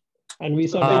 And we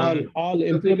saw all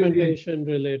implementation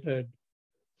related,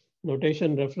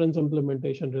 notation reference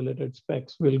implementation related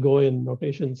specs will go in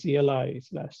notation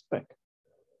CLI/spec.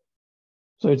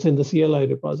 So it's in the CLI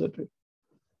repository.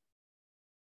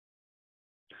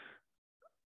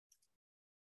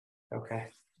 Okay.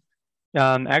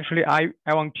 Actually, I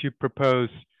want to propose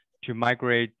to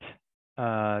migrate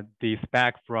the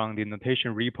spec from the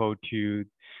notation repo to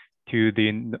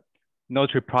the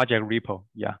Notary project repo.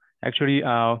 Yeah, actually,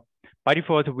 by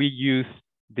default, we use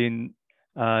the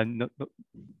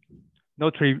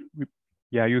Notary.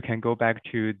 Yeah, you can go back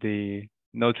to the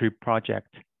Notary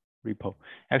project repo.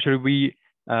 Actually, we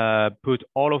put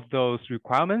all of those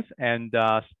requirements and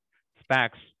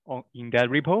specs in that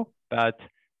repo, but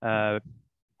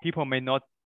people may not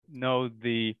know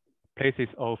the places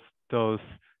of those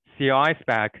CLI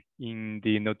spec in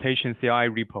the notation CLI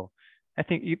repo. I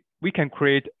think we can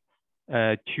create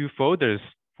 2 folders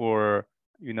for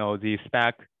the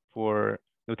spec for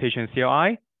notation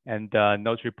CLI and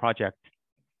Notary project.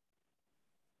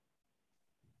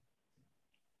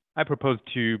 I propose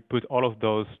to put all of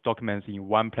those documents in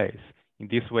one place. In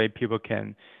this way, people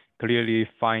can clearly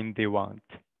find they want.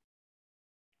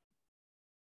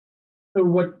 So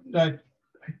what,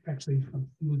 actually, I'm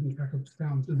losing track of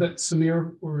sounds. Is that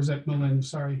Samir or is that Malin?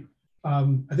 Sorry.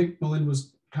 I think Malin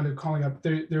was kind of calling up,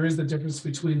 there is the difference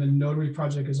between the Notary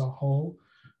project as a whole,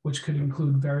 which could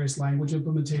include various language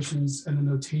implementations, and the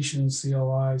notation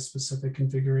CLI specific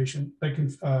configuration, like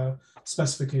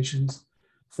specifications.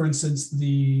 For instance,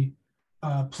 the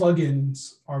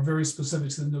plugins are very specific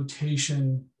to the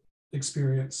notation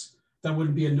experience. That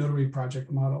wouldn't be a Notary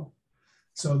project model.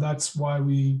 So that's why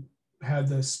we had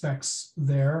the specs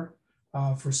there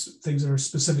for things that are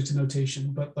specific to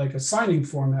notation. But like a signing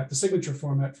format, the signature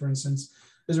format, for instance,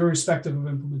 is irrespective of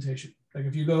implementation. Like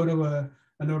if you go to a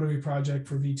Notary project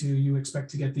for V2, you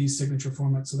expect to get these signature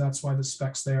formats. So that's why the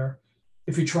specs there.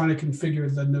 If you're trying to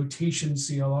configure the notation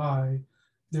CLI,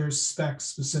 there's specs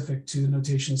specific to the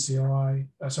notation CLI,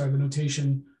 the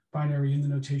notation binary in the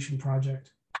notation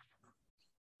project.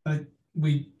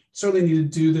 We certainly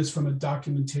need to do this from a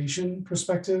documentation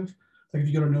perspective. Like if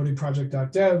you go to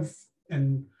notaryproject.dev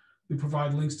and we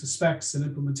provide links to specs and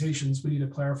implementations, we need to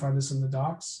clarify this in the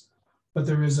docs, but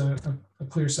there is a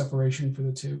clear separation for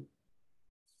the two.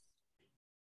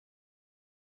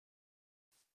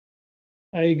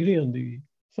 I agree on the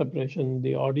separation.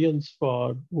 The audience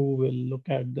for who will look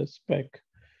at the spec,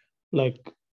 like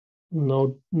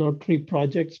Notary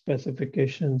project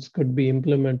specifications could be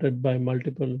implemented by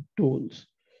multiple tools.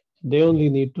 They only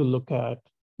need to look at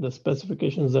the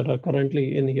specifications that are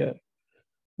currently in here.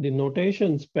 The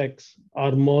notation specs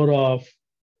are more of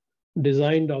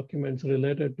design documents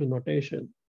related to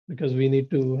notation, because we need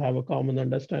to have a common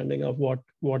understanding of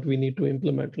what we need to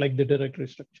implement, like the directory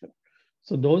structure.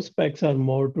 So those specs are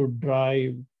more to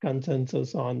drive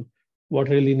consensus on what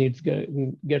really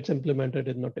gets implemented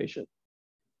in notation.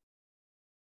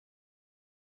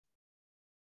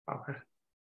 Okay.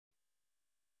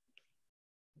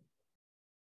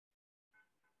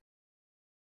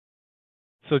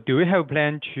 So do we have a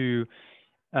plan to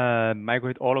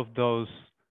migrate all of those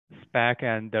spec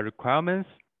and the requirements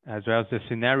as well as the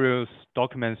scenarios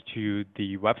documents to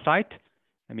the website?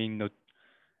 I mean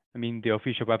the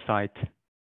official website,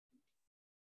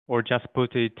 or just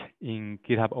put it in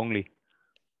GitHub only?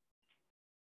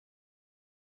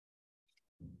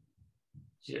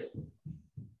 Yeah.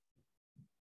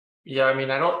 Yeah, I mean,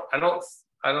 I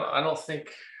don't think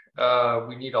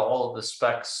we need all of the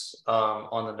specs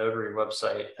on the Notary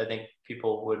website. I think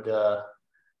people would,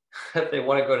 if they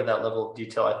want to go to that level of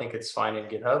detail, I think it's fine in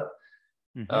GitHub.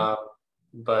 Mm-hmm.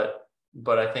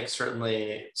 But I think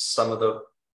certainly some of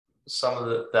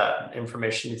that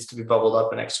information needs to be bubbled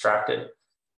up and extracted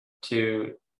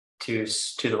to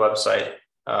the website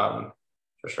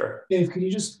for sure. Dave, can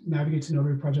you just navigate to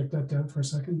notaryproject.dev for a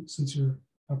second, since you're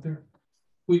up there?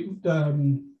 We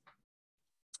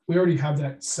already have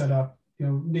that set up. You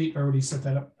know, Nate already set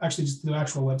that up. Actually, just the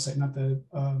actual website, not the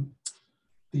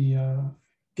GitHub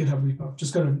repo.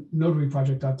 Just go to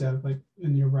notaryproject.dev, like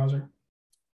in your browser,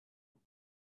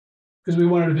 because we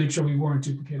wanted to make sure we weren't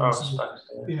duplicating.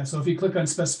 Yeah. So if you click on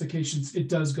specifications, it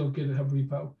does go GitHub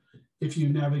repo. If you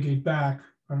navigate back,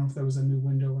 I don't know if there was a new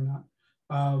window or not.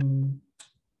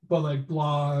 But like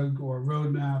blog or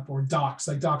roadmap or docs,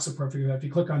 like docs are perfect. If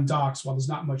you click on docs, while there's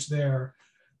not much there,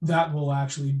 that will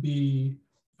actually be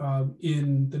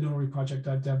in the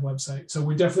notaryproject.dev website. So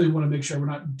we definitely want to make sure we're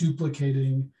not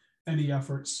duplicating any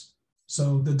efforts.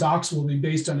 So the docs will be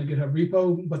based on a GitHub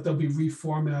repo, but they'll be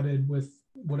reformatted with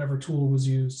whatever tool was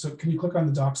used. So can you click on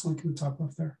the docs link in the top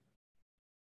left there?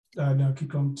 No, keep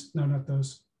going. No, not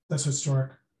those. That's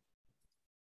historic.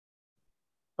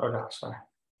 Oh, no, sorry.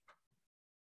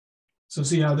 So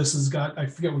see how this has got, I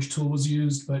forget which tool was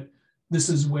used, but this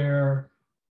is where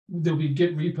there'll be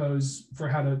Git repos for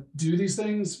how to do these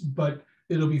things, but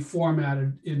it'll be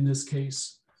formatted in this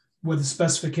case where the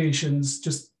specifications,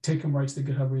 just take them right to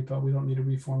the GitHub repo. We don't need to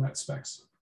reformat specs.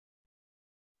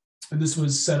 And this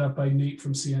was set up by Nate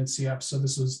from CNCF. So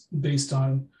this was based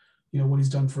on, you know, what he's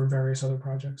done for various other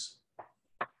projects.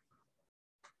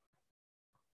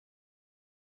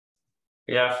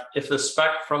 Yeah, if the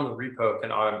spec from the repo can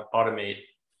automate,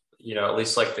 you know, at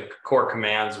least like the core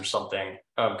commands or something,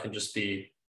 can just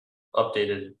be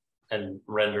updated and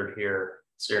rendered here,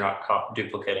 so you're not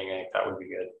duplicating it, that would be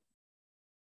good.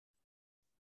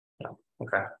 Yeah.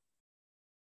 Okay.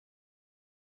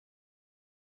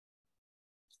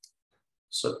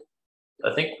 So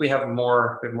I think we have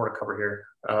more to cover here.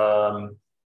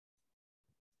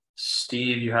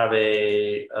 Steve, you have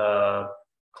a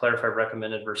clarify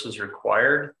recommended versus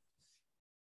required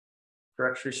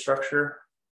directory structure.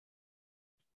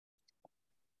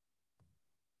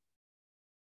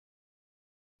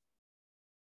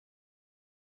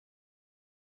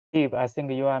 Steve, I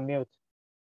think you are mute.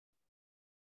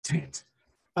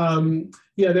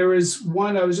 Yeah, there was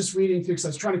one I was just reading through because I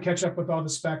was trying to catch up with all the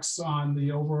specs on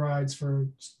the overrides for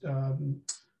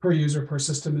per user, per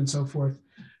system, and so forth.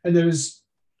 And there was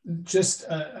just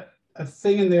a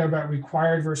thing in there about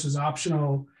required versus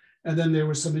optional. And then there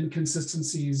were some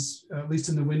inconsistencies, at least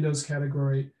in the Windows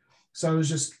category. So I was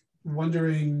just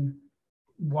wondering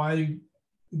why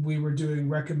we were doing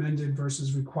recommended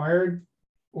versus required,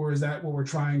 or is that what we're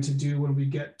trying to do when we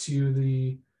get to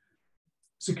the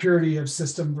security of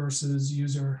system versus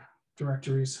user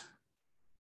directories?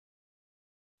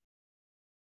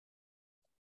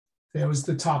 It was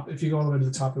the top. If you go all the way to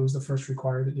the top, it was the first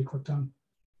required that you clicked on.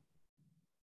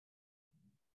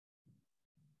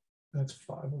 That's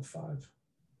 505.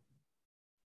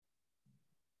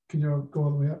 Can you go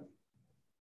all the way up?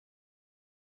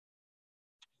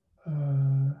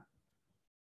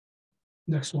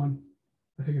 Next one.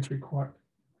 I think it's required.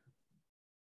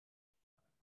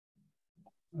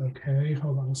 Okay,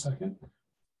 hold on a second.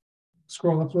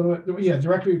 Scroll up a little bit. Yeah,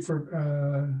 directory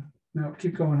for, no,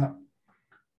 keep going up.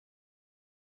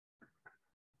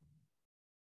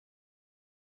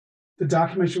 The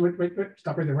documentation, wait,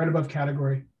 stop right there, right above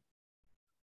category.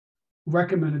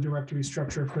 Recommended directory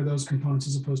structure for those components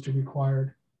as opposed to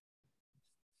required.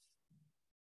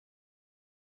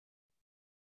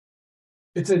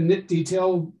 It's a nit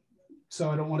detail,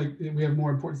 so I don't want to, we have more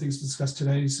important things to discuss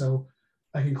today, so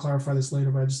I can clarify this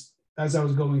later, but I just, as I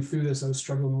was going through this, I was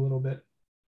struggling a little bit.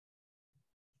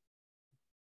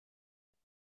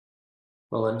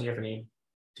 Well, Lynn, do you have any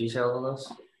detail on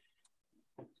this?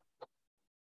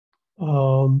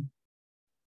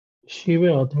 Shiva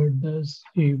authored this.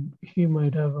 He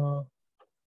might have a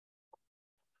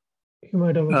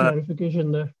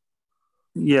clarification there.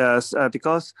 Yes,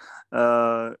 because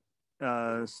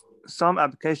some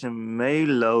application may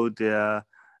load their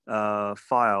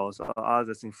files or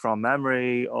other things from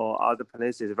memory or other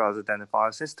places rather than the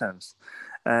file systems,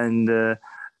 and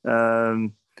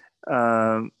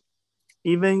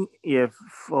even if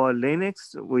for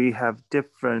Linux we have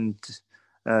different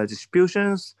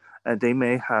distributions, they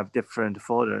may have different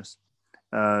folders.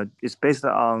 It's based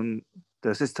on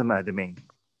the system admin.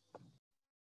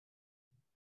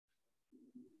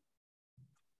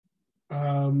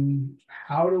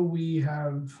 How do we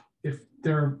have, if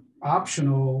they're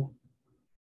optional,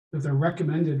 if they're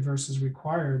recommended versus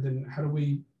required, then how do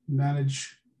we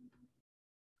manage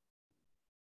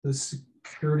the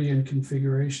security and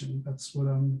configuration? That's what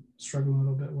I'm struggling a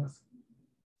little bit with.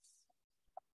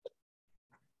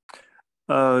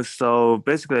 So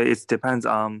basically, it depends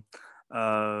on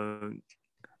the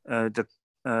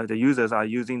users are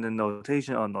using the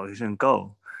notation or notation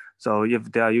Go. So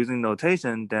if they are using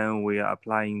notation, then we are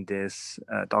applying this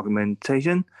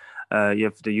documentation.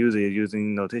 If the user is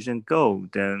using notation Go,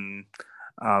 then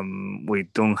we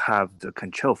don't have the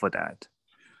control for that.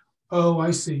 Oh,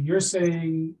 I see. You're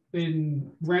saying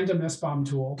in random SBOM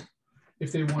tool,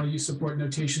 if they want to support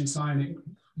notation signing,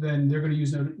 then they're going to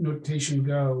use notation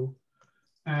Go.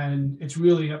 And it's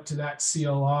really up to that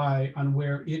CLI on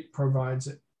where it provides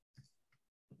it.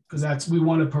 Because we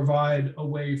want to provide a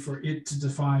way for it to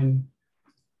define,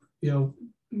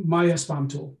 my SBOM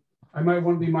tool. I might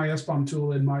want to be my SBOM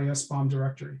tool in my SBOM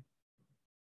directory.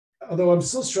 Although I'm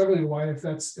still struggling why, if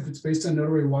it's based on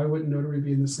Notary, why wouldn't Notary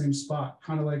be in the same spot?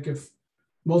 Kind of like if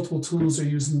multiple tools are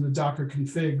using the Docker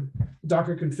config.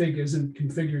 Docker config isn't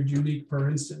configured unique per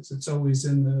instance. It's always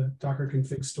in the Docker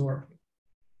config store.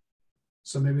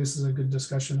 So maybe this is a good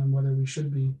discussion on whether we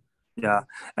should be. Yeah,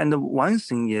 and the one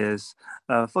thing is,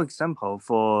 for example,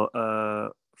 for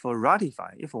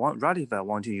ratify, if ratify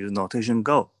want to use notation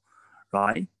Go,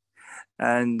 right?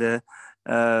 And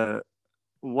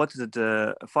what is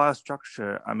the file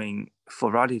structure? I mean,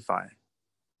 for ratify.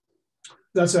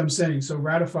 That's what I'm saying. So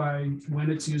ratify,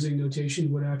 when it's using notation,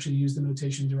 would actually use the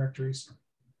notation directories,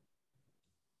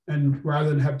 and rather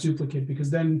than have duplicate,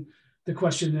 because then the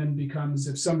question then becomes,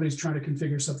 if somebody's trying to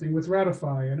configure something with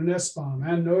Ratify and an SBOM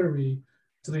and Notary,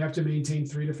 do they have to maintain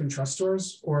 3 different trust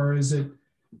stores? Or is it,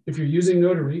 if you're using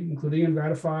Notary, including in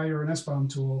Ratify or an SBOM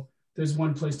tool, there's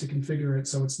one place to configure it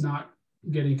so it's not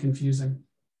getting confusing.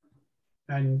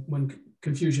 And when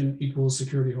confusion equals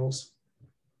security holes.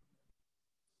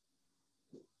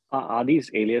 Are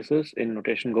these aliases in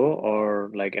Notation Go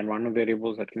or like environment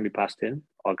variables that can be passed in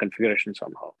or configuration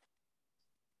somehow?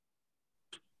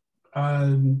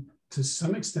 To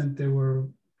some extent, they were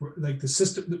like the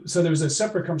system. So there was a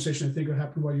separate conversation, I think it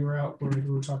happened while you were out, where we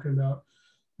were talking about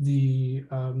the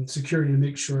security to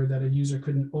make sure that a user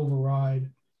couldn't override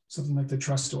something like the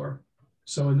trust store.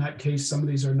 So in that case, some of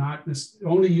these are not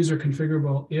only user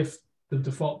configurable if the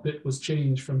default bit was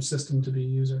changed from system to be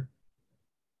user.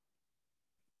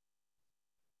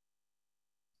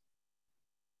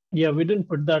 Yeah, we didn't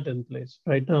put that in place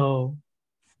right now.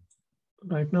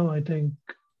 Right now, I think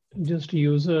just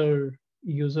user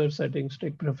settings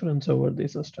take preference over the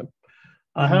system.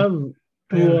 I have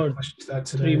two or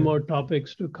three more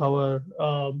topics to cover.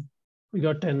 We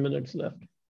got 10 minutes left.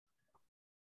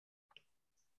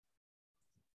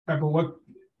 Right, but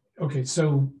okay,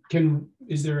 so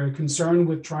is there a concern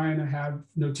with trying to have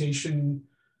notation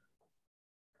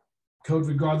code,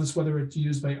 regardless whether it's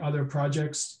used by other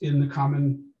projects in the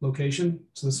common location?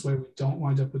 So this way we don't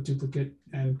wind up with duplicate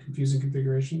and confusing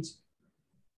configurations.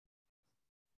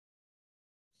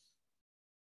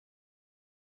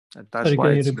 That's Sorry, why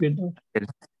can you repeat that?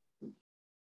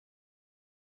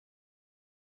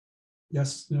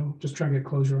 Yes, no, just trying to get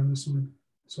closure on this one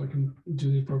so I can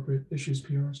do the appropriate issues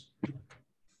PRs.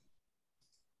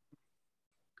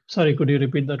 Sorry, could you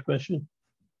repeat that question?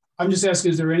 I'm just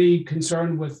asking, is there any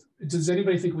concern with, does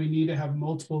anybody think we need to have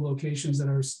multiple locations that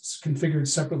are configured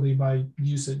separately by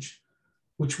usage,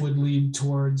 which would lead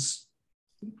towards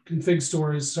config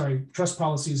stores, trust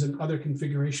policies and other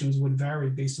configurations would vary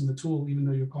based on the tool, even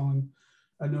though you're calling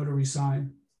a notary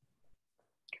sign?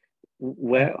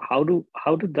 How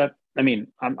did that, I mean,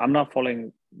 I'm not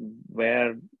following.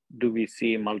 Where do we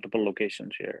see multiple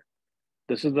locations here?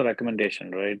 This is the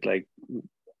recommendation, right? Like,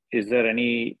 is there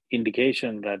any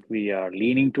indication that we are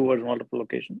leaning towards multiple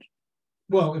locations?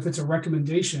 Well, if it's a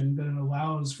recommendation, then it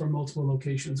allows for multiple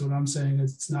locations. What I'm saying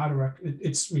is it's not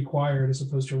it's required as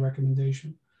opposed to a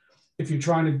recommendation. If you're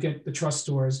trying to get the trust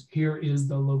stores, here is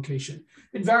the location.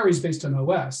 It varies based on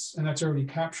OS, and that's already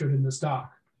captured in this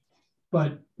doc.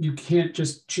 But you can't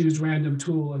just choose random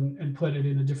tool and put it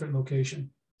in a different location.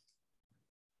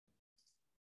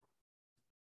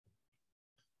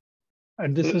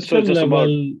 At the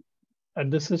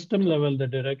system level, the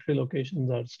directory locations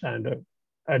are standard.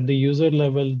 At the user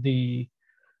level,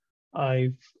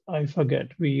 I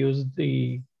forget, we use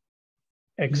the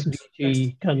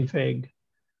XDG config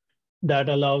that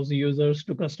allows users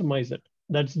to customize it.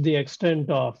 That's the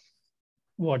extent of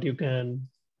what you can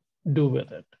do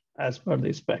with it as per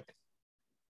the spec.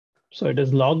 So it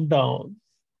is locked down.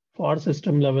 For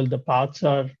system level, the paths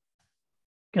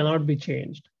cannot be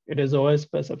changed. It is OS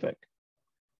specific.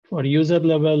 For user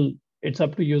level, it's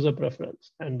up to user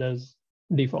preference and there's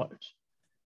defaults.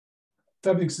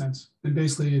 That makes sense. And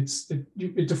basically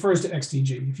it defers to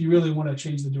XDG. If you really want to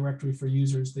change the directory for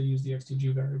users, they use the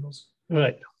XDG variables.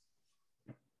 Right.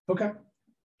 Okay.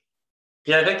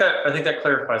 Yeah, I think that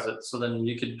clarifies it. So then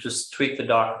you could just tweak the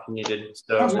doc if you needed.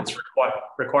 So it's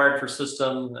required for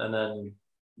system and then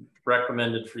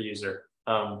recommended for user.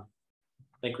 I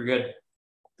think we're good.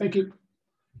 Thank you.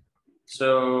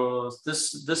 So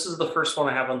this is the first one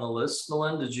I have on the list.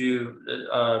 Milan, did you?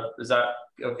 Is that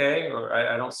okay? Or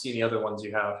I don't see any other ones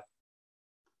you have.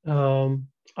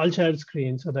 I'll share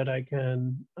screen so that I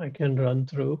can run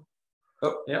through.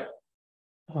 Oh yeah.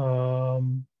 Let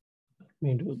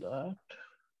me do that.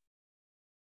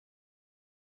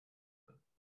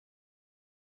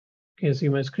 Can you see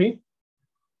my screen?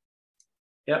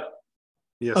 Yep.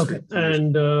 Yes. Okay.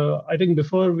 And I think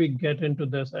before we get into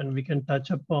this, and we can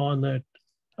touch upon it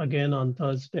again on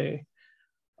Thursday,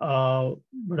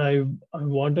 but I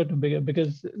wanted to begin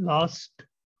because last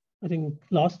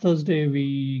Thursday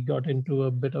we got into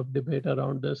a bit of debate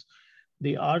around this.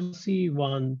 The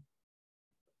RC1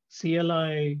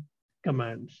 CLI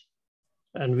commands,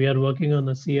 and we are working on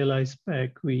a CLI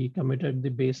spec. We committed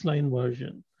the baseline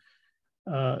version.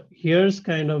 Here's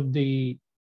kind of the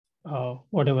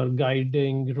whatever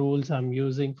guiding rules I'm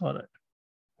using for it.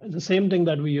 The same thing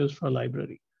that we use for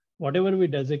library. Whatever we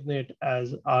designate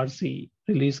as RC,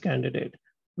 release candidate,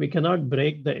 we cannot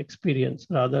break the experience,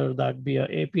 rather that be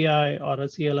an API or a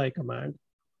CLI command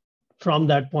from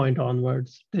that point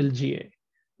onwards till GA.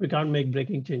 We can't make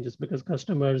breaking changes because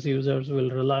customers, users will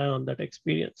rely on that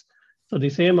experience. So the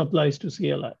same applies to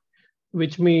CLI,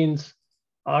 which means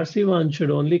RC1 should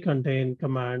only contain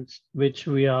commands which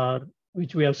we have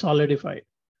solidified.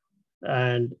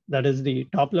 And that is the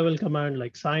top level command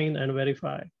like sign and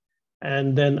verify.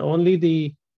 And then only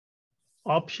the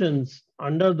options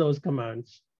under those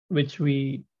commands, which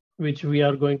we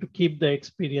are going to keep the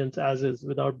experience as is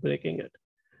without breaking it.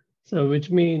 So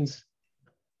which means,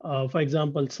 for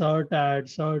example, cert add,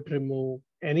 cert remove,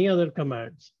 any other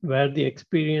commands where the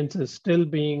experience is still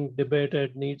being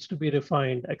debated, needs to be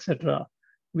refined, etc.,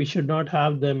 we should not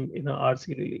have them in a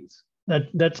RC release.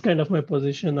 That's kind of my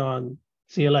position on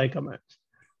CLI commands.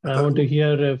 And I want to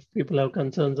hear if people have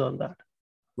concerns on that.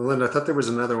 Melinda, I thought there was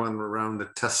another one around the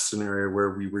test scenario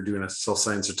where we were doing a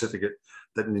self-signed certificate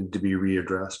that needed to be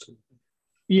readdressed.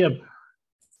 Yep.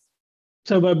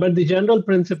 So, but the general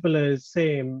principle is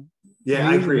same. Yeah,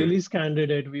 I agree. Release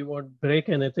candidate, we won't break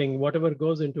anything, whatever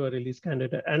goes into a release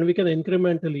candidate. And we can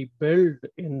incrementally build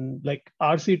in, like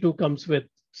RC2 comes with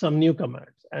some new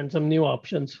commands and some new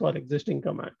options for existing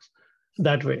commands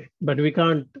that way. But we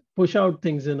can't push out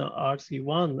things in a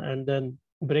RC1 and then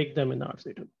break them in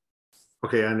RC2.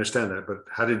 Okay, I understand that, but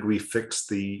how did we fix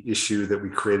the issue that we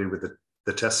created with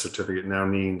the test certificate now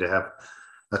needing to have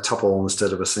a tuple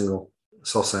instead of a single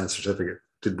self-signed certificate?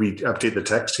 Did we update the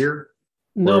text here?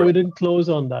 No, we didn't close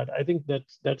on that. I think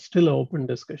that's still an open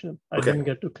discussion. I Okay. didn't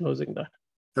get to closing that.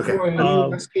 Okay. Roy, are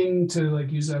you asking to like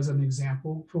use that as an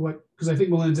example for what? Because I think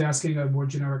Melinda's asking a more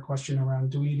generic question around,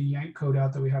 do we need to yank code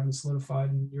out that we haven't solidified?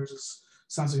 And yours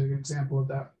sounds like an example of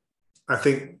that. I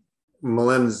think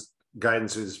Melinda's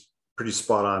guidance is pretty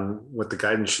spot on what the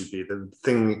guidance should be. The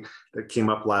thing that came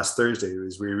up last Thursday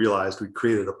is we realized we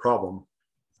created a problem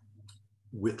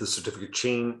with the certificate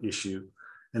chain issue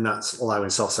and not allowing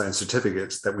self-signed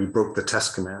certificates, that we broke the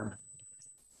test command.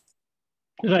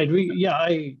 Right.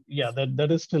 That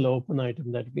is still an open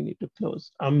item that we need to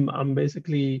close. I'm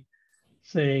basically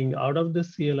saying out of the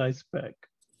CLI spec,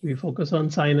 we focus on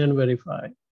sign and verify,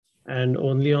 and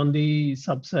only on the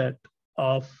subset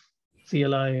of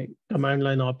CLI command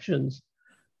line options,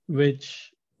 which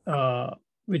we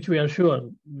are sure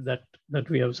that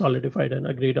we have solidified and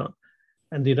agreed on.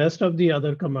 And the rest of the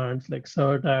other commands like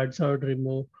cert add, cert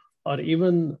remove, or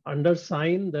even under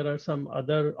sign, there are some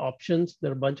other options.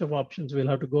 There are a bunch of options we'll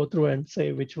have to go through and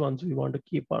say which ones we want to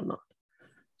keep or not.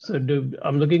 So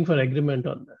I'm looking for agreement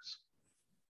on this.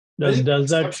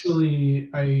 Does that actually,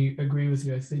 I agree with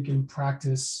you. I think in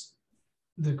practice,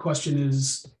 the question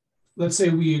is, let's say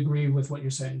we agree with what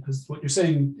you're saying, because what you're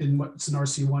saying in what's an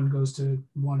RC1 goes to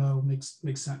 1.0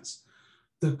 makes sense.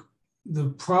 The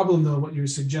problem though, what you're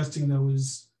suggesting though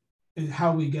is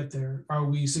how we get there. Are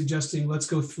we suggesting let's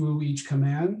go through each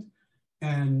command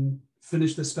and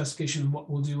finish the specification of what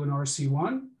we'll do in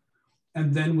RC1,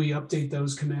 and then we update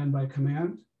those command by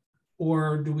command?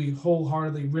 Or do we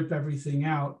wholeheartedly rip everything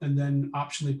out and then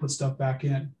optionally put stuff back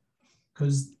in?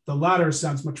 Because the latter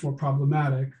sounds much more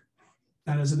problematic.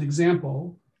 And as an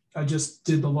example, I just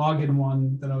did the login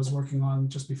one that I was working on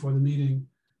just before the meeting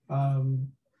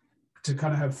to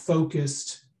kind of have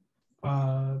focused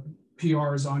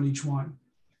PRs on each one.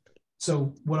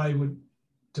 So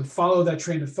to follow that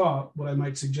train of thought, what I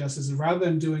might suggest is rather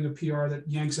than doing a PR that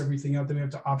yanks everything out, then we have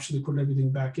to optionally put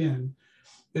everything back in,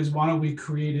 is why don't we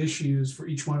create issues for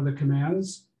each one of the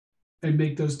commands and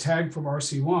make those tagged from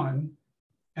RC1,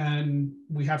 and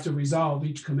we have to resolve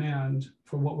each command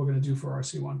for what we're going to do for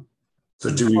RC1.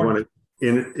 So do we want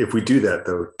to, if we do that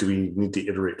though, do we need to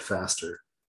iterate faster?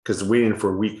 Because waiting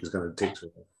for a week is going to take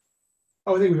too long.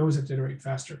 Oh, I think we always have to iterate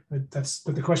faster. But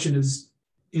the question is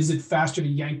it faster to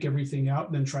yank everything out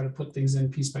and then try to put things in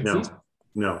piece by piece?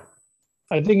 No.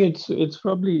 I think it's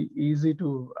probably easy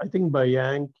to, I think by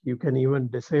yank, you can even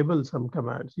disable some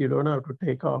commands. You don't have to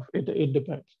take off. It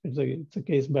depends. It's a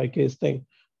case by case thing.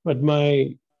 But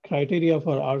my criteria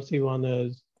for RC1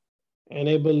 is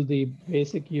enable the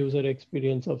basic user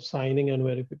experience of signing and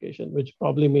verification, which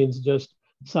probably means just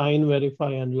sign,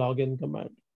 verify, and login command.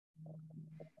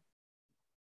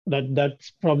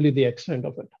 That's probably the extent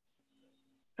of it.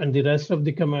 And the rest of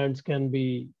the commands can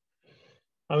be,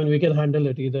 I mean, we can handle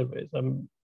it either ways.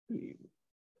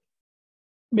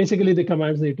 Basically, the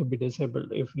commands need to be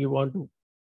disabled. If you want to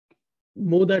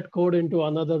move that code into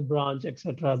another branch,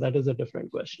 etc., that is a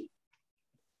different question.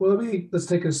 Well, let's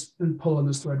take us and pull on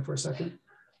this thread for a second.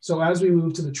 So as we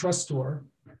move to the trust store,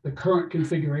 the current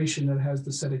configuration that has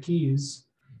the set of keys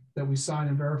that we sign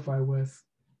and verify with,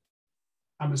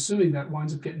 I'm assuming that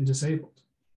winds up getting disabled.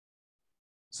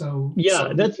 So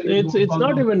yeah, it's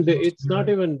not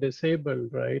even disabled,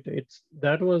 right?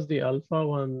 That was the alpha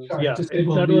one. Sorry, yeah,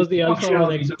 that was the alpha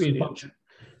one experience.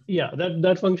 Yeah,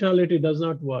 that functionality does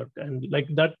not work, and like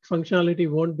that functionality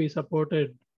won't be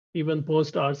supported even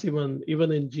post RC1,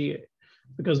 even in GA,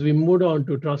 because we moved on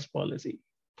to trust policy.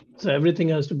 So everything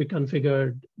has to be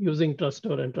configured using trust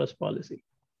store and trust policy.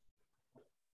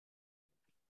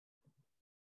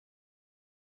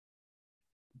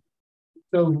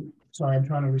 So, sorry, I'm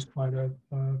trying to reply to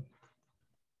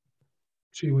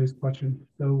Chiwe's question.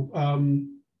 So,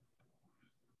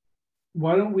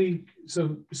 why don't we,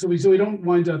 so we don't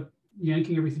wind up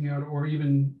yanking everything out or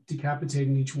even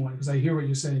decapitating each one, because I hear what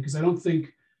you're saying, because I don't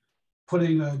think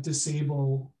putting a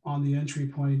disable on the entry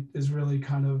point is really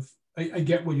kind of, I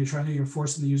get what you're trying to, you're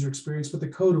forcing the user experience, but the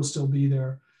code will still be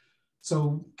there.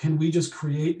 So can we just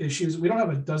create issues? We don't have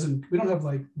we don't have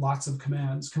like lots of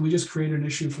commands. Can we just create an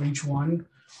issue for each one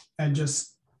and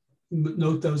just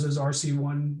note those as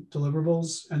RC1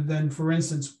 deliverables? And then, for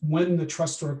instance, when the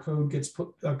trust store code gets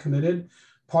committed,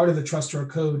 part of the trust store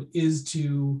code is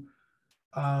to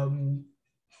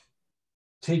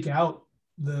take out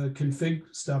the config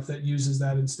stuff that uses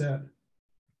that instead.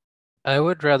 I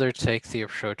would rather take the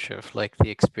approach of like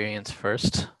the experience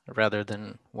first rather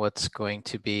than what's going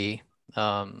to be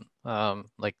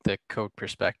like the code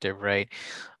perspective, right?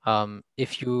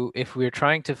 If we're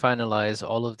trying to finalize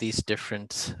all of these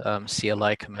different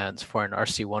CLI commands for an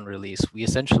RC1 release, we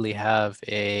essentially have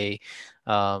a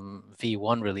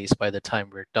V1 release by the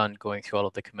time we're done going through all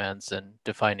of the commands and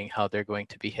defining how they're going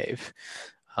to behave.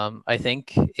 I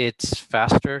think it's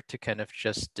faster to kind of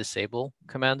just disable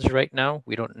commands right now.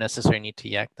 We don't necessarily need to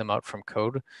yank them out from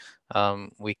code.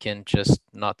 We can just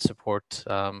not support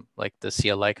like the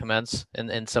CLI commands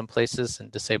in some places,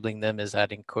 and disabling them is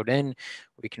adding code in.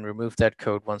 We can remove that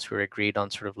code once we're agreed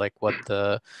on sort of like what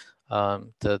the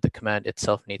command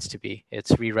itself needs to be.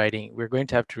 It's rewriting. We're going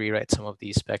to have to rewrite some of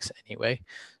these specs anyway.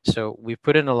 So we've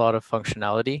put in a lot of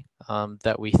functionality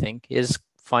that we think is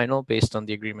final based on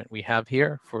the agreement we have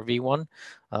here for V1.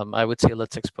 I would say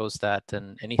let's expose that,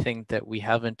 and anything that we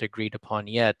haven't agreed upon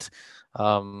yet,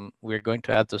 we're going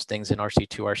to add those things in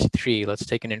RC2, RC3. Let's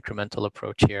take an incremental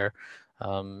approach here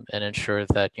and ensure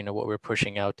that what we're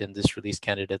pushing out in this release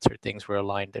candidates are things we're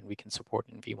aligned and we can support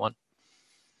in V1.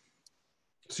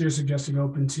 So you're suggesting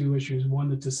open two issues, one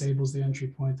that disables the entry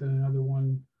point and another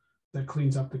one that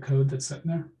cleans up the code that's sitting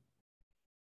there?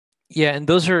 Yeah, and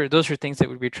those are things that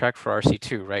would be tracked for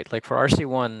RC2, right? Like for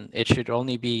RC1, it should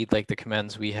only be like the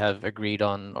commands we have agreed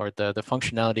on, or the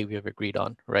functionality we have agreed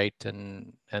on, right?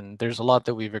 And there's a lot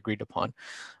that we've agreed upon.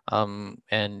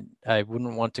 And I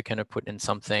wouldn't want to kind of put in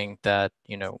something that,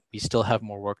 we still have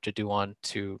more work to do on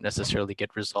to necessarily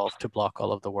get resolved to block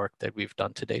all of the work that we've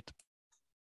done to date.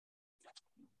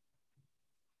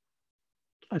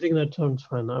 I think that sounds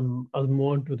fun. I'll move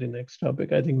on to the next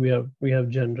topic. I think we have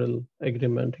general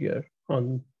agreement here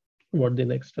on what the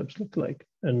next steps look like,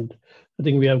 and I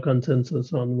think we have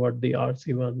consensus on what the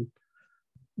RC1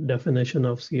 definition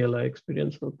of CLI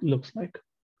experience looks like.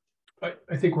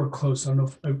 I think we're close. I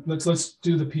don't know. Let's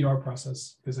do the PR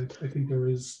process, because I think there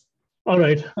is. All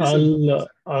right,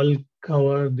 I'll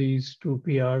cover these two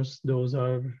PRs. Those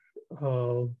are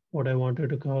what I wanted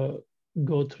to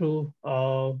go through.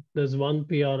 There's one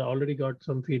PR, I already got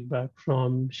some feedback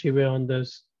from Shive on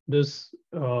this. This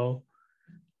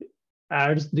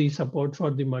adds the support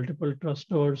for the multiple trust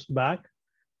stores back,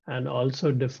 and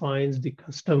also defines the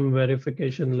custom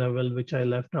verification level, which I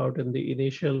left out in the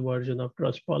initial version of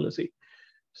trust policy.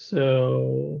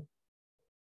 So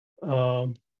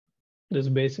this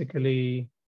basically,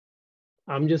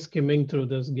 I'm just skimming through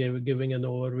this, giving an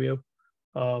overview.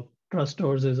 Trust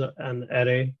stores is an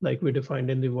array, like we defined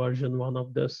in the version 1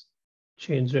 of this,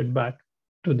 changed it back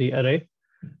to the array.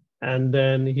 And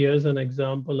then here's an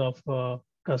example of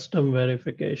custom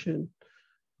verification.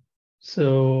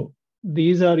 So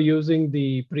these are using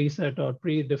the preset or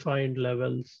predefined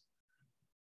levels.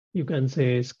 You can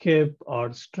say skip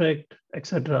or strict,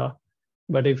 etc.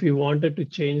 But if you wanted to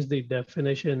change the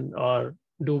definition or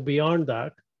do beyond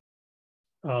that,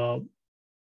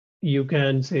 you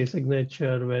can say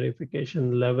signature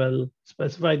verification level,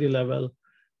 specify the level,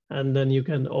 and then you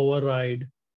can override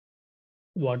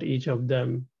what each of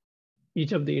the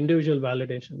individual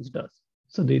validations does.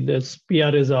 So this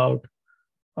PR is out.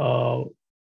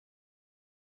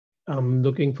 I'm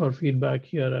looking for feedback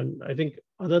here. And I think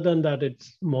other than that,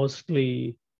 it's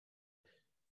mostly,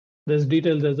 there's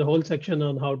details. There's a whole section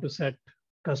on how to set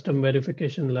custom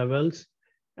verification levels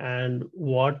and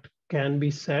what can be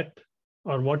set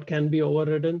or what can be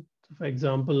overridden. So for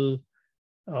example,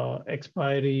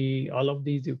 expiry, all of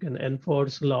these you can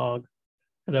enforce, log,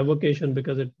 revocation,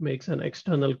 because it makes an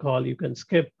external call, you can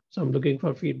skip. So I'm looking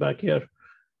for feedback here.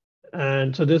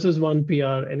 And so this is one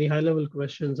PR. Any high level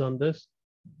questions on this?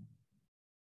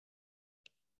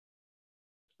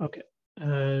 Okay,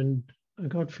 and I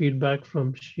got feedback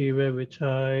from Shiva, which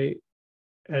I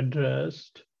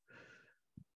addressed.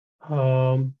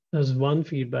 There's one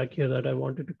feedback here that I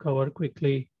wanted to cover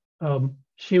quickly.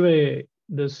 Shiva,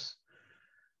 this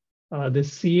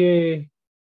CA,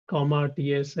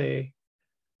 TSA,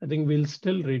 I think we'll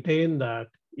still retain that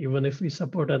even if we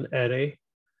support an array.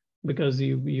 because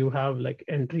you have like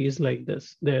entries like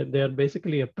this. They're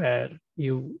basically a pair.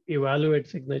 You evaluate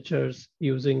signatures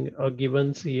using a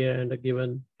given CA and a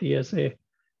given TSA.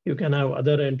 You can have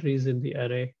other entries in the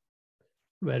array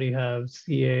where you have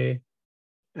CA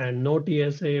and no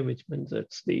TSA, which means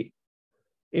it's the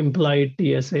implied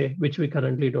TSA, which we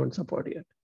currently don't support yet.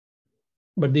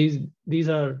 But these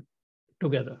are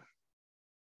together,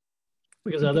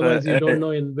 because otherwise you don't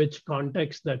know in which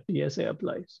context that TSA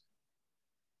applies.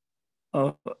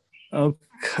 Oh,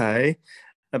 okay.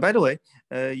 By the way,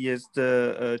 is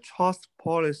the trust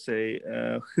policy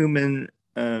human?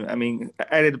 I mean,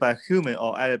 added by human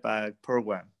or added by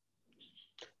program?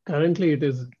 Currently, it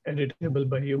is editable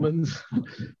by humans.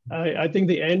 I think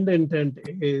the end intent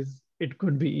is it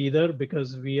could be either,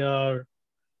 because we are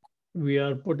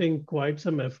putting quite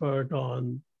some effort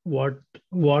on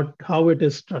how it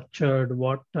is structured,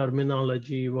 what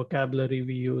terminology, vocabulary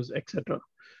we use, etc.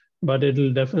 But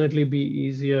it'll definitely be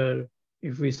easier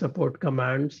if we support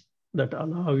commands that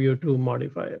allow you to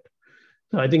modify it.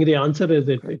 So I think the answer is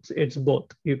it's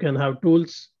both. You can have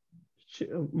tools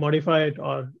modify it,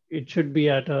 or it should be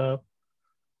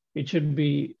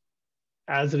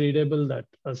as readable that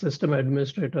a system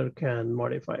administrator can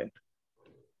modify it.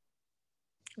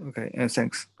 Okay,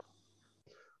 thanks.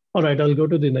 All right, I'll go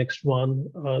to the next one.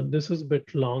 This is a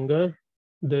bit longer.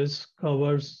 This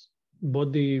covers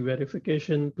both the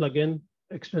verification plugin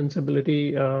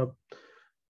extensibility.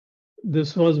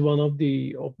 This was one of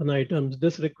the open items.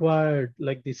 This required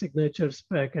like the signature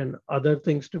spec and other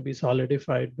things to be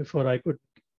solidified before I could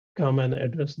come and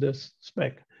address this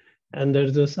spec. And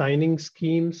there's a signing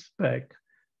scheme spec,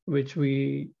 which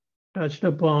we touched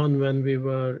upon when we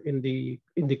were in the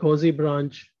COSI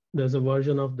branch. There's a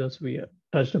version of this we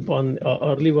touched upon,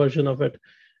 early version of it.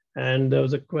 And there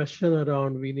was a question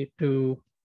around we need to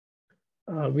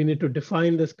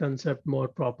define this concept more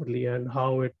properly and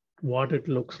what it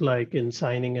looks like in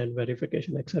signing and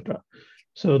verification, etc.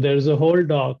 So there's a whole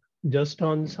doc just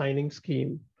on signing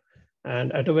scheme.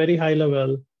 And at a very high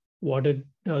level, what it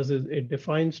does is it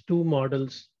defines two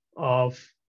models of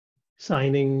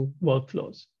signing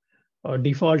workflows.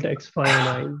 Default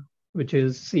X59, which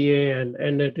is CA and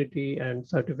end entity and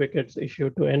certificates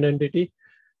issued to end entity,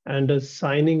 and a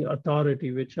signing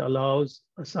authority, which allows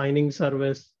a signing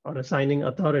service or a signing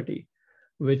authority,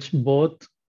 which both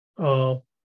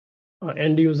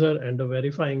end user and a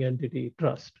verifying entity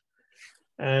trust.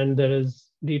 And there is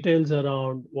details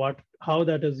around how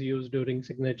that is used during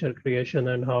signature creation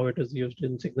and how it is used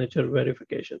in signature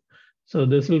verification. So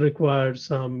this will require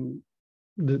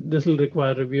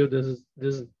review. This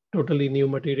is totally new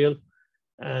material.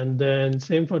 And then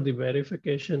same for the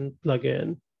verification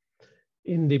plugin.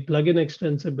 In the plugin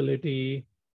extensibility,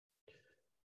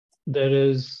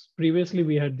 previously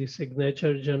we had the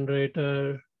signature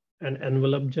generator and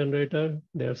envelope generator.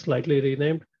 They're slightly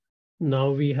renamed.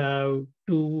 Now we have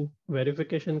two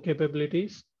verification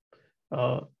capabilities.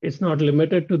 It's not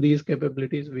limited to these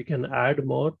capabilities. We can add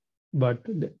more, but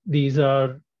these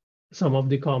are some of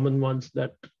the common ones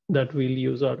that we'll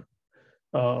use or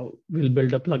we'll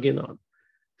build a plugin on.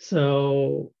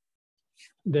 So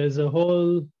there's a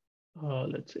whole,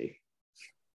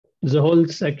 there's a whole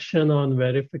section on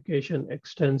verification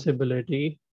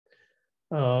extensibility,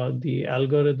 the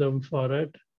algorithm for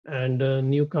it, and a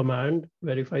new command,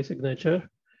 verify signature.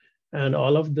 And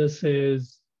all of this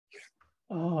is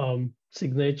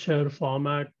signature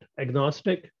format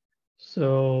agnostic.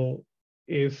 So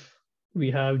if we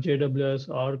have JWS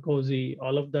or COSI,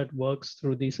 all of that works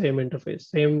through the same interface,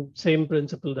 same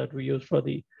principle that we use for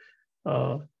the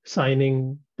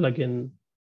signing plugin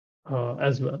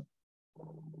as well.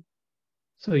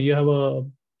 So you have a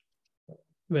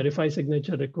verify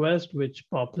signature request, which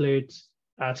populates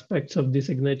aspects of the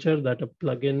signature that a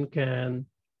plugin can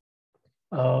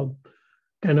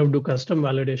kind of do custom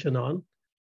validation on.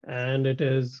 And it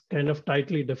is kind of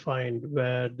tightly defined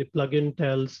where the plugin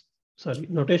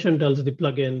notation tells the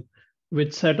plugin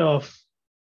which set of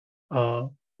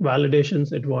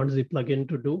validations it wants the plugin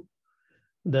to do.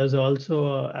 There's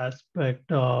also an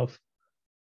aspect of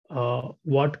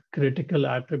what critical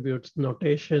attributes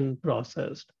notation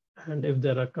processed. And if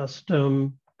there are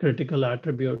custom critical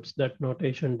attributes that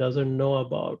notation doesn't know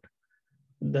about,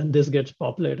 then this gets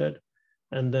populated.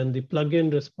 And then the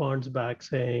plugin responds back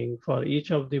saying, for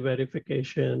each of the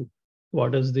verification,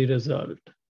 what is the result?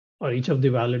 Or each of the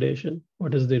validation,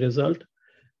 what is the result?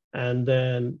 And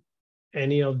then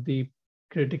any of the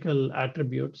critical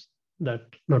attributes that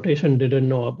notation didn't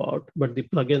know about, but the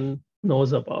plugin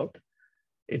knows about,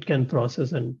 it can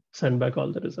process and send back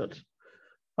all the results.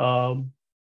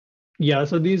 Yeah,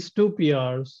 so these two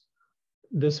PRs,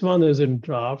 this one is in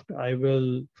draft. I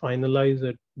will finalize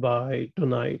it by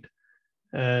tonight.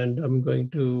 And I'm going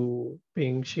to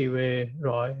ping Shive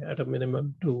Roy at a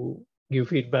minimum to give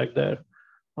feedback there.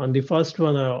 On the first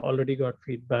one, I already got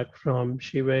feedback from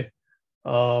Shive.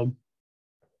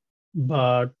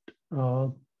 But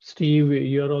Steve,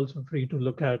 you're also free to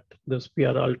look at this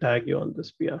PR. I'll tag you on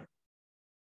this PR.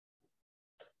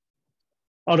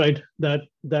 All right,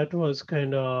 that was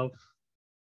kind of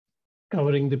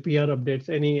covering the PR updates.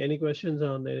 Any questions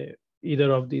on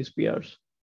either of these PRs?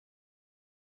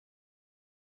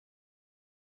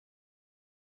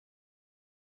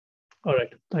 All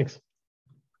right, thanks.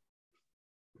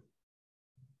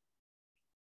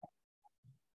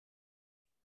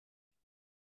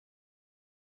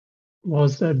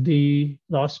 Was that the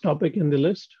last topic in the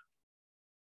list?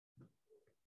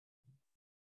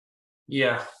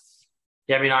 Yeah.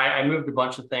 Yeah, I mean, I moved a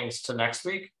bunch of things to next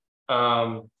week.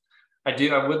 I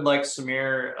would like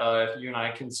Samir, if you and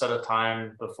I can set a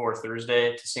time before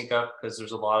Thursday to sync up, because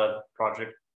there's a lot of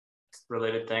project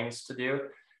related things to do.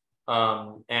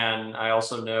 And I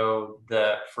also know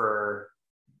that for,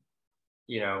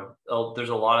 there's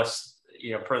a lot of,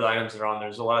 per the items that are on,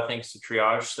 there's a lot of things to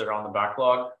triage that are on the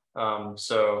backlog.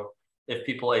 So if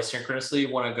people asynchronously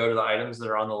want to go to the items that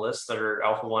are on the list that are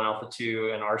Alpha 1, Alpha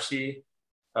 2, and RC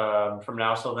from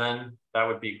now till then, that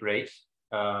would be great,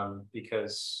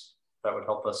 because that would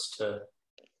help us to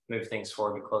move things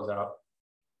forward to close out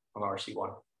on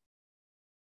RC1.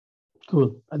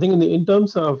 Cool. I think in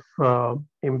terms of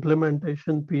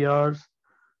implementation PRs,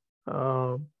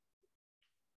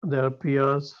 there are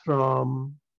PRs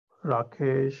from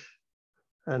Rakesh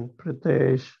and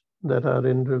Pritesh that are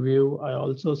in review. I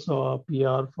also saw a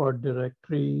PR for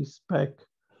directory spec.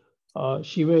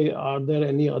 Shiva, are there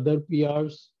any other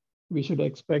PRs we should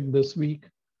expect this week?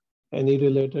 Any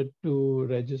related to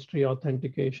registry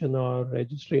authentication or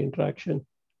registry interaction?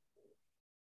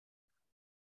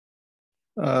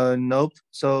 Nope.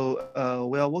 So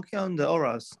we are working on the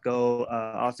Auras Go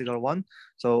Article 1.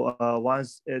 So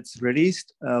once it's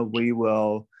released, we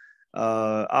will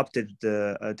update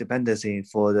the dependency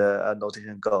for the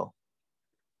notation Go.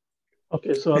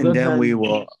 Okay, so and then we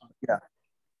will, yeah.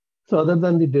 So other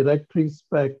than the directory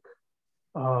spec,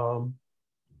 I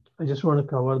just want to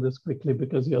cover this quickly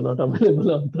because you're not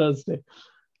available on Thursday.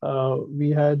 We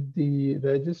had the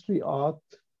registry auth.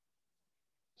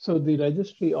 So the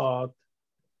registry auth,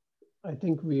 I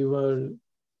think we were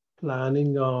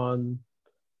planning on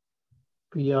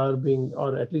PR being,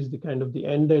 or at least the kind of the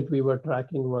end date we were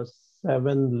tracking was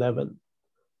 7/11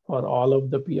 for all of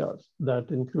the PRs.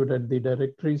 That included the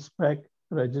directory spec,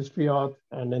 registry auth,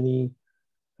 and any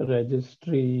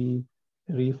registry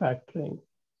refactoring.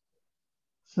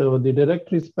 So the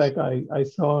directory spec, I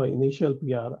saw initial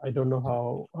PR. I don't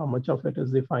know how much of it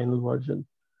is the final version.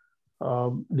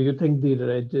 Do you think the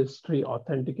registry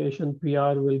authentication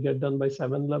PR will get done by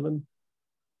 7/11?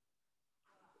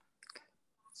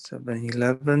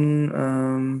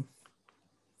 7/11.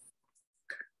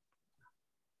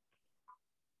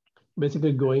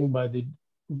 Basically, going by the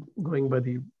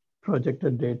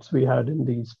projected dates we had in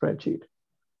the spreadsheet.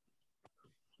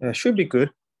 Yeah, should be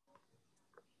good.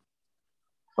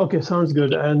 Okay, sounds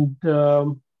good. And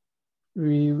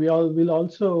we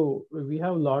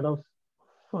have a lot of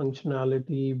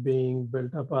functionality being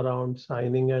built up around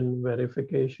signing and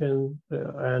verification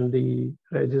and the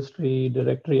registry,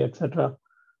 directory, etc.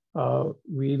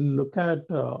 We look at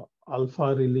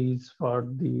alpha release for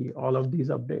all of these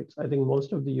updates. I think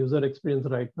most of the user experience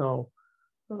right now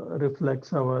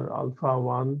reflects our alpha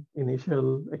 1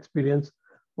 initial experience.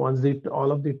 Once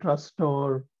all of the trust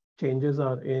store changes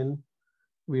are in,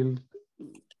 we'll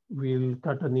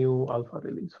cut a new alpha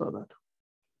release for that.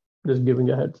 Just giving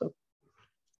a heads up.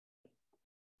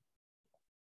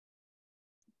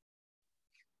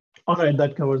 All right,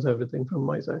 that covers everything from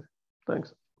my side.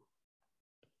 Thanks.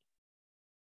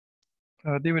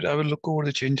 David, I will look over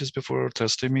the changes before our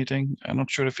Thursday meeting. I'm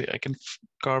not sure if I can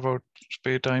carve out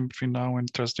spare time between now and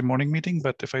Thursday morning meeting,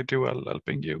 but if I do, I'll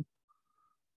ping you.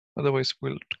 Otherwise,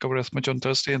 we'll cover as much on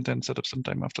Thursday and then set up some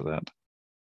time after that.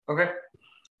 Okay,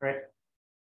 great.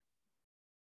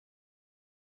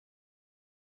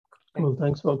 Cool,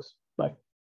 thanks folks, bye.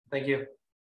 Thank you,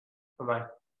 bye-bye.